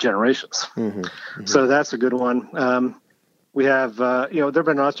generations. Mm-hmm. Mm-hmm. So that's a good one. We have, there have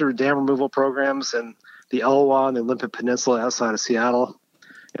been lots of dam removal programs in the Elwha and the Olympic Peninsula outside of Seattle.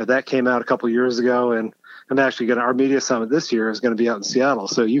 That came out a couple of years ago, and I'm actually our media summit this year is going to be out in Seattle.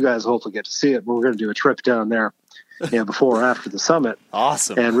 So you guys hopefully get to see it. We're going to do a trip down there, before or after the summit.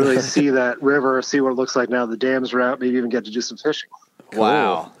 Awesome. And really see that river, see what it looks like now the dams are out, maybe even get to do some fishing. Cool.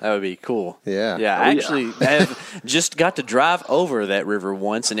 Wow, that would be cool. Yeah. I have just got to drive over that river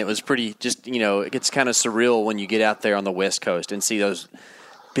once, and it was pretty it gets kind of surreal when you get out there on the West Coast and see those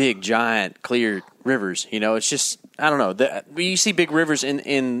big, giant, clear rivers. It's just, I don't know. You see big rivers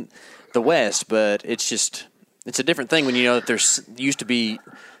in the West, but it's a different thing when you know that there's used to be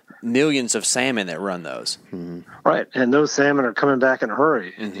millions of salmon that run those. Mm-hmm. Right, and those salmon are coming back in a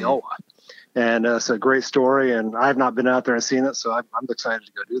hurry in the Elwha. And it's a great story, and I've not been out there and seen it, so I'm excited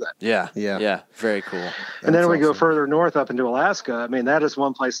to go do that. Yeah, very cool. And then we go further north up into Alaska. That is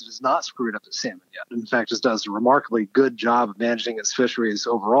one place that has not screwed up its salmon yet. In fact, it does a remarkably good job of managing its fisheries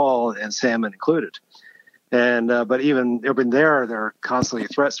overall, and salmon included. And but even there are constantly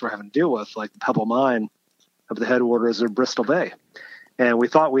threats we're having to deal with, like the Pebble Mine up the headwaters of Bristol Bay. And we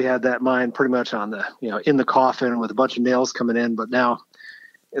thought we had that mine pretty much on the, in the coffin with a bunch of nails coming in, but now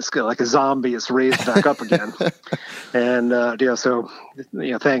it's like a zombie. It's raised back up again. And, so,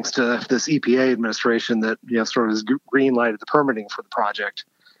 thanks to this EPA administration that, sort of has green lighted the permitting for the project.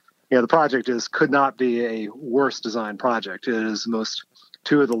 The project could not be a worse designed project. It is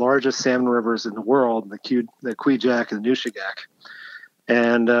two of the largest salmon rivers in the world, the Kvichak and the Nushagak.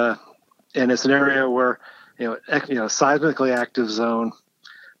 And it's an area where, seismically active zone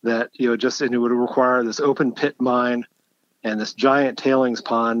that, and it would require this open pit mine and this giant tailings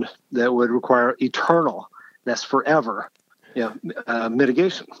pond that would require that's forever,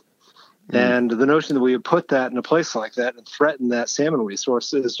 mitigation. And the notion that we would put that in a place like that and threaten that salmon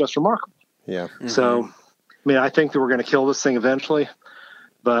resource is just remarkable. Yeah. Mm-hmm. So, I think that we're going to kill this thing eventually,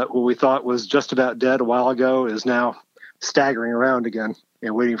 but what we thought was just about dead a while ago is now staggering around again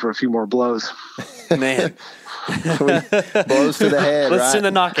and waiting for a few more blows. Man. Blows to the head. Let's send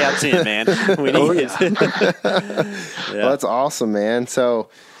the knockouts in, man. We need it. Well, that's awesome, man. So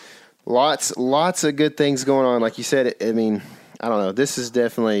lots of good things going on. Like you said, I don't know. This has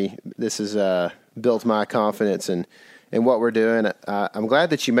built my confidence in what we're doing. I'm glad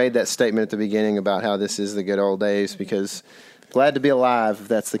that you made that statement at the beginning about how this is the good old days, because glad to be alive if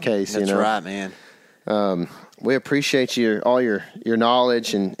that's the case. That's right, man. We appreciate all your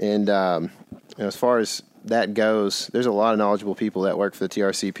knowledge and as far as that goes, there's a lot of knowledgeable people that work for the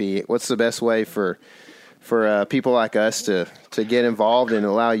TRCP. What's the best way for people like us to get involved and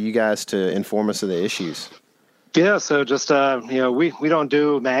allow you guys to inform us of the issues? Yeah, so just, we don't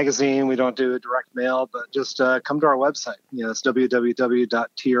do magazine, we don't do direct mail, but just come to our website. It's www.trcp.org.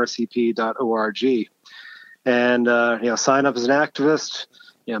 And, sign up as an activist,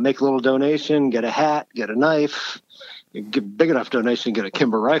 make a little donation, get a hat, get a knife, get a big enough donation, get a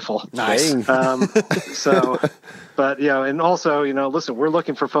Kimber rifle. Nice. But, and also, listen, we're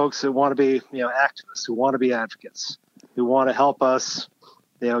looking for folks who want to be, activists, who want to be advocates, who want to help us,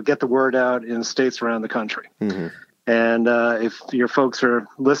 get the word out in states around the country. Mm-hmm. And if your folks are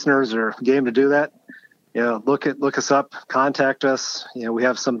listeners or game to do that, look us up, contact us. We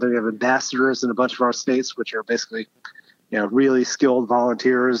have ambassadors in a bunch of our states, which are basically, really skilled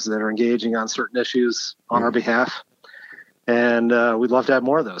volunteers that are engaging on certain issues on our behalf. And we'd love to have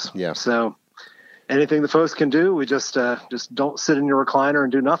more of those. Yeah. So anything the folks can do, we just don't sit in your recliner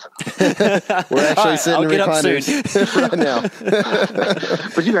and do nothing. We're actually sitting in recliners right now.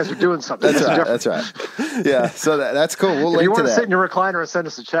 But you guys are doing something. That's right. Yeah, so that's cool. We'll link to that. If you want to sit in your recliner and send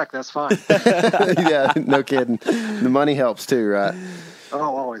us a check, that's fine. Yeah, no kidding. The money helps too, right? Oh,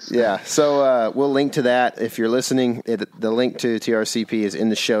 always. Yeah, so we'll link to that. If you're listening, the link to TRCP is in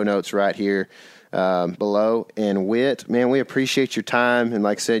the show notes right here below. And Whit, man, we appreciate your time and,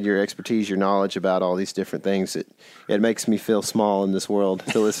 like I said, your expertise, your knowledge about all these different things. It makes me feel small in this world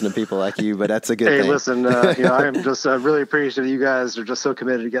to listen to people like you, but that's a good thing. Hey, listen, I am just really appreciative that you guys are just so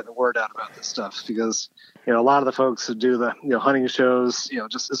committed to getting the word out about this stuff, because a lot of the folks who do the hunting shows,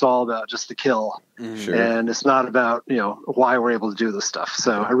 it's all about just the kill. Sure. And it's not about why we're able to do this stuff.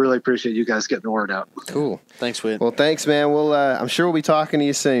 So I really appreciate you guys getting the word out. Cool. Thanks, Whit. Well, thanks, man. I'm sure we'll be talking to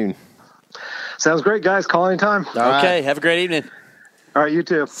you soon. Sounds great, guys. Call anytime. Okay. Right. Have a great evening. All right. You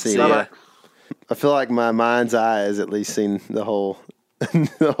too. See ya. I feel like my mind's eye has at least seen the whole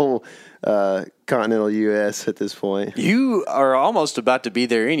continental U.S. at this point. You are almost about to be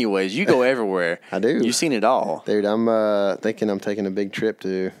there anyways. You go everywhere. I do. You've seen it all. Dude, I'm thinking I'm taking a big trip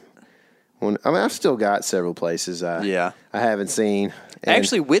to I've still got several places I haven't seen.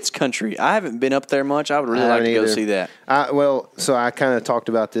 Actually, Whit's country, I haven't been up there much. I would really like to go see that. So I kind of talked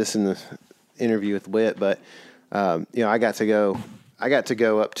about this in the interview with Whit, but I got to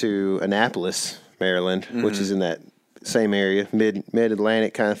go up to Annapolis, Maryland, which is in that same area,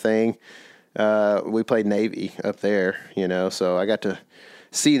 mid-Atlantic kind of thing. We played Navy up there, so I got to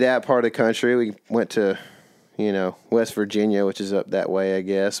see that part of the country. We went to, West Virginia, which is up that way, I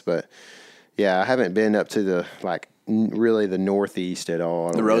guess. But yeah, I haven't been up to really the Northeast at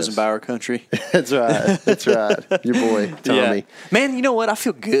all. The Rosenbauer country. That's right. That's right. Your boy, Tommy. Yeah. Man, you know what? I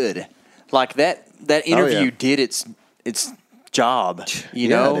feel good. Like that interview did its job,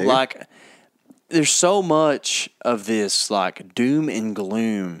 dude. like there's so much of this like doom and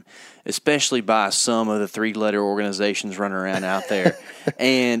gloom, especially by some of the 3-letter organizations running around out there.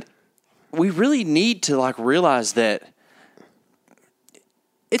 And we really need to realize that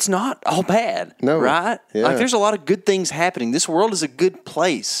it's not all bad, right? Yeah. Like there's a lot of good things happening. This world is a good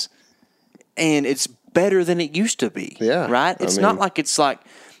place, and it's better than it used to be. Yeah, right. It's not like it's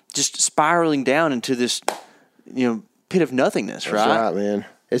just spiraling down into this, pit of nothingness, right? That's right, man.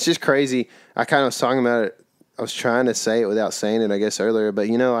 It's just crazy. I kind of was talking about it was trying to say it without saying it, I guess, earlier, but,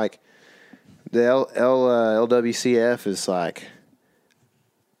 like, the LWCF is like,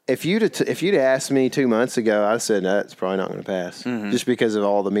 if you'd asked me 2 months ago, I said, no, it's probably not going to pass. Just because of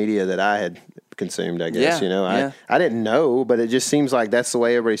all the media that I had consumed, I guess, I didn't know, but it just seems like that's the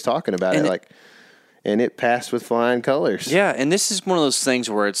way everybody's talking about it. Like, and it passed with flying colors. Yeah, and this is one of those things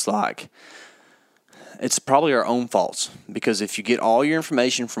where it's like, it's probably our own faults, because if you get all your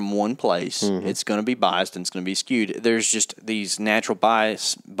information from one place, it's going to be biased and it's going to be skewed. There's just these natural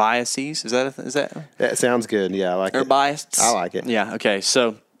biases. Is that? That sounds good. Yeah, I like it. Or biased? I like it. Yeah, okay.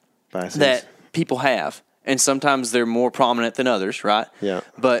 So biases that people have. And sometimes they're more prominent than others, right? Yeah.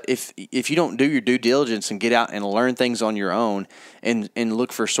 But if you don't do your due diligence and get out and learn things on your own and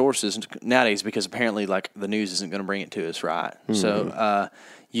look for sources nowadays, because apparently like the news isn't going to bring it to us, right? So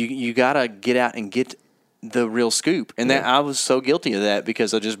you got to get out and get the real scoop. And that I was so guilty of that,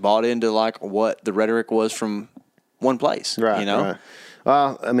 because I just bought into like what the rhetoric was from one place. Right. Right.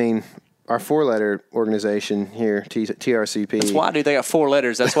 Well, I mean, our 4-letter organization here, TRCP. That's why, dude. They got 4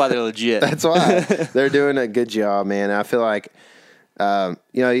 letters. That's why they're legit. That's why. They're doing a good job, man. I feel like,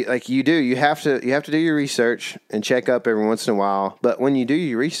 like you do. You have to do your research and check up every once in a while. But when you do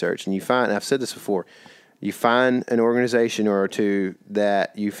your research and you find, and I've said this before, you find an organization or two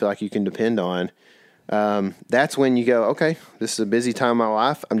that you feel like you can depend on. That's when you go, okay, this is a busy time in my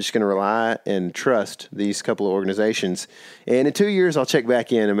life. I'm just going to rely and trust these couple of organizations. And in 2 years, I'll check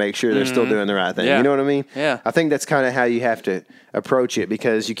back in and make sure they're still doing the right thing. Yeah. You know what I mean? Yeah. I think that's kind of how you have to approach it,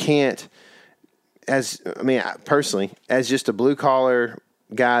 because you can't, personally, as just a blue collar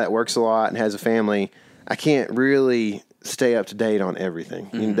guy that works a lot and has a family, I can't really stay up to date on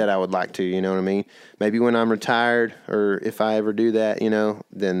everything that I would like to, you know what I mean? Maybe when I'm retired, or if I ever do that,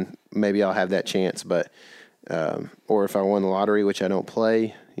 then maybe I'll have that chance. But, or if I won the lottery, which I don't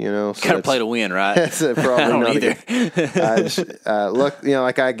play, so Got to play to win, right? That's probably I don't not either. Look,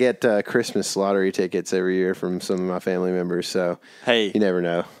 like I get Christmas lottery tickets every year from some of my family members. So Hey, you never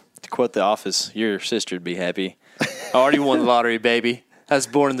know. To quote The Office, your sister'd be happy. I already won the lottery, baby. I was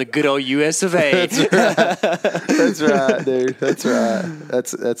born in the good old U.S. of A. That's right, dude. That's right.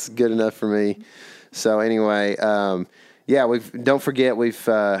 That's good enough for me. So anyway, don't forget we've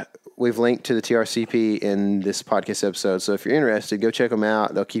linked to the TRCP in this podcast episode. So if you're interested, go check them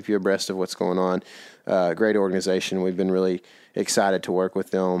out. They'll keep you abreast of what's going on. Great organization. We've been really excited to work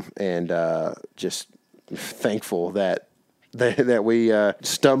with them, and just thankful that we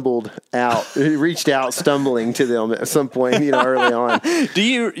stumbled out, reached out stumbling to them at some point, early on. Do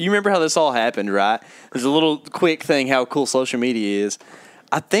you remember how this all happened, right? There's a little quick thing how cool social media is.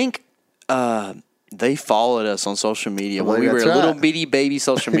 I think they followed us on social media when we were a little bitty baby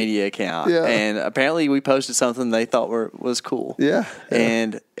social media account. Yeah. And apparently we posted something they thought was cool. Yeah.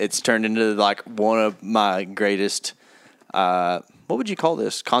 And it's turned into like one of my greatest what would you call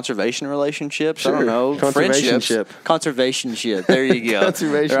this? Conservation relationships? Sure. I don't know. Conservationship. Conservationship. There you go.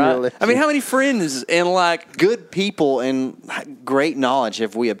 Conservation right? relationship. I mean, how many friends and like good people and great knowledge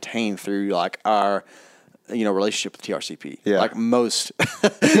have we obtained through like our relationship with TRCP? Yeah. Like most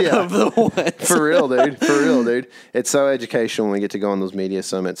of the ones. For real, dude. It's so educational when we get to go on those media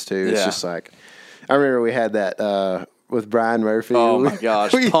summits too. It's just like, I remember we had that with Brian Murphy. Oh my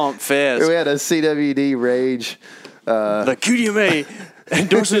gosh, Pump Fest. We had a CWD rage. The QDMA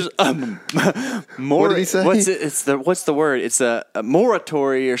endorses more. What did he say? What's the word? It's a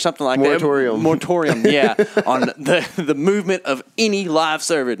moratory or something like Moratorium. that. Moratorium, yeah, on the movement of any live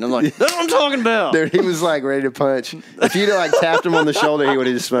service. And I'm like, that's what I'm talking about. Dude, he was like ready to punch. If you'd like tapped him on the shoulder, he would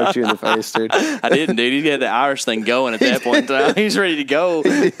have just smoked you in the face, dude. I didn't, dude. He had the Irish thing going at that point in time. He was ready to go.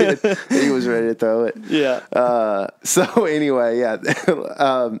 He was ready to throw it. Yeah. So anyway, yeah.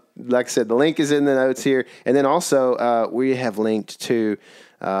 Like I said, the link is in the notes here. And then also we have linked to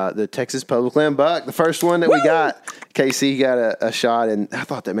the Texas Public Land Buck, the first one that we got. KC got a shot, and I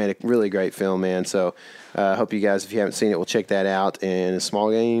thought that made a really great film, man. So I hope you guys, if you haven't seen it, will check that out. And a small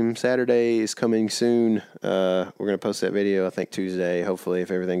game Saturday is coming soon. We're going to post that video, I think, Tuesday, hopefully,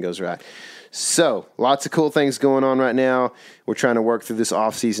 if everything goes right. So lots of cool things going on right now. We're trying to work through this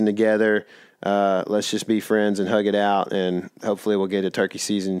off season together. Let's just be friends and hug it out, and hopefully we'll get a turkey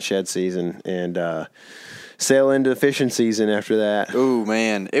season, shed season, and sail into the fishing season after that. Oh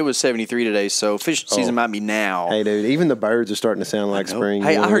man, it was 73 today, so fishing season might be now. Hey, dude, even the birds are starting to sound like spring.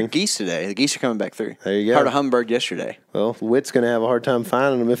 Hey, I heard geese today. The geese are coming back through. There you go. Heard a hummingbird yesterday. Well, Whit's going to have a hard time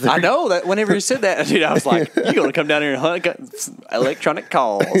finding them if I know that. Whenever you said that, dude, I was like, "You're going to come down here and hunt electronic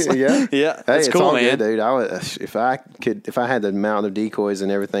calls." Yeah, yeah, hey, that's it's cool, all man. Good, dude. I would, if I had the amount of decoys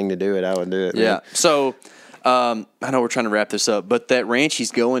and everything to do it, I would do it. Yeah. Man. So I know we're trying to wrap this up, but that ranch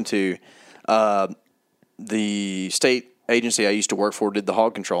he's going to, the state agency I used to work for did the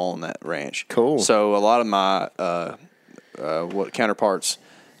hog control on that ranch. Cool. So a lot of my counterparts,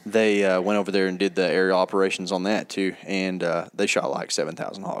 they went over there and did the aerial operations on that too, and they shot like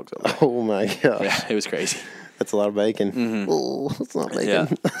 7,000 hogs over there. Oh my gosh. Yeah, it was crazy. That's a lot of bacon. Mm-hmm. Oh, it's not bacon. Yeah.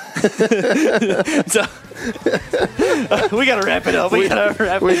 So we gotta wrap it up.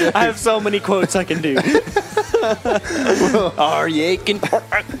 I have so many quotes I can do. Are you aching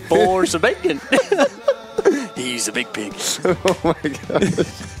for some bacon? He's a big pig. Oh my gosh.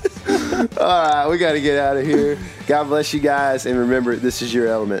 All right, we got to get out of here. God bless you guys, and remember, this is your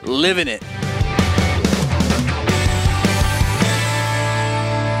element. Living it.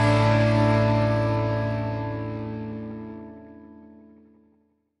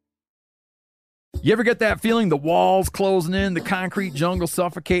 You ever get that feeling the walls closing in, the concrete jungle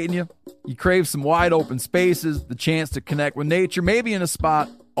suffocating you? You crave some wide open spaces, the chance to connect with nature, maybe in a spot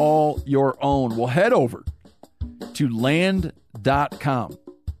all your own. Well, head over to land.com.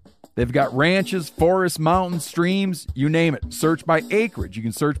 They've got ranches, forests, mountains, streams, you name it. Search by acreage. You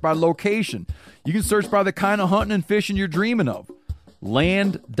can search by location. You can search by the kind of hunting and fishing you're dreaming of.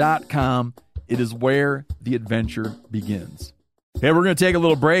 Land.com. It is where the adventure begins. Hey, we're going to take a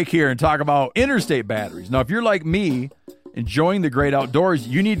little break here and talk about interstate batteries. Now, if you're like me, enjoying the great outdoors,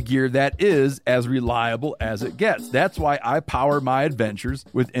 you need gear that is as reliable as it gets. That's why I power my adventures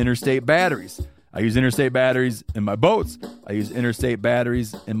with interstate batteries. I use interstate batteries in my boats. I use interstate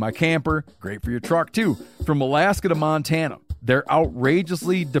batteries in my camper. Great for your truck, too. From Alaska to Montana, they're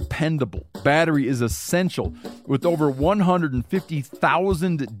outrageously dependable. Battery is essential. With over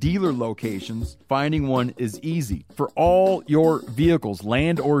 150,000 dealer locations, finding one is easy. For all your vehicles,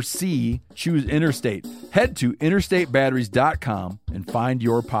 land or sea, choose Interstate. Head to interstatebatteries.com and find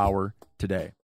your power today.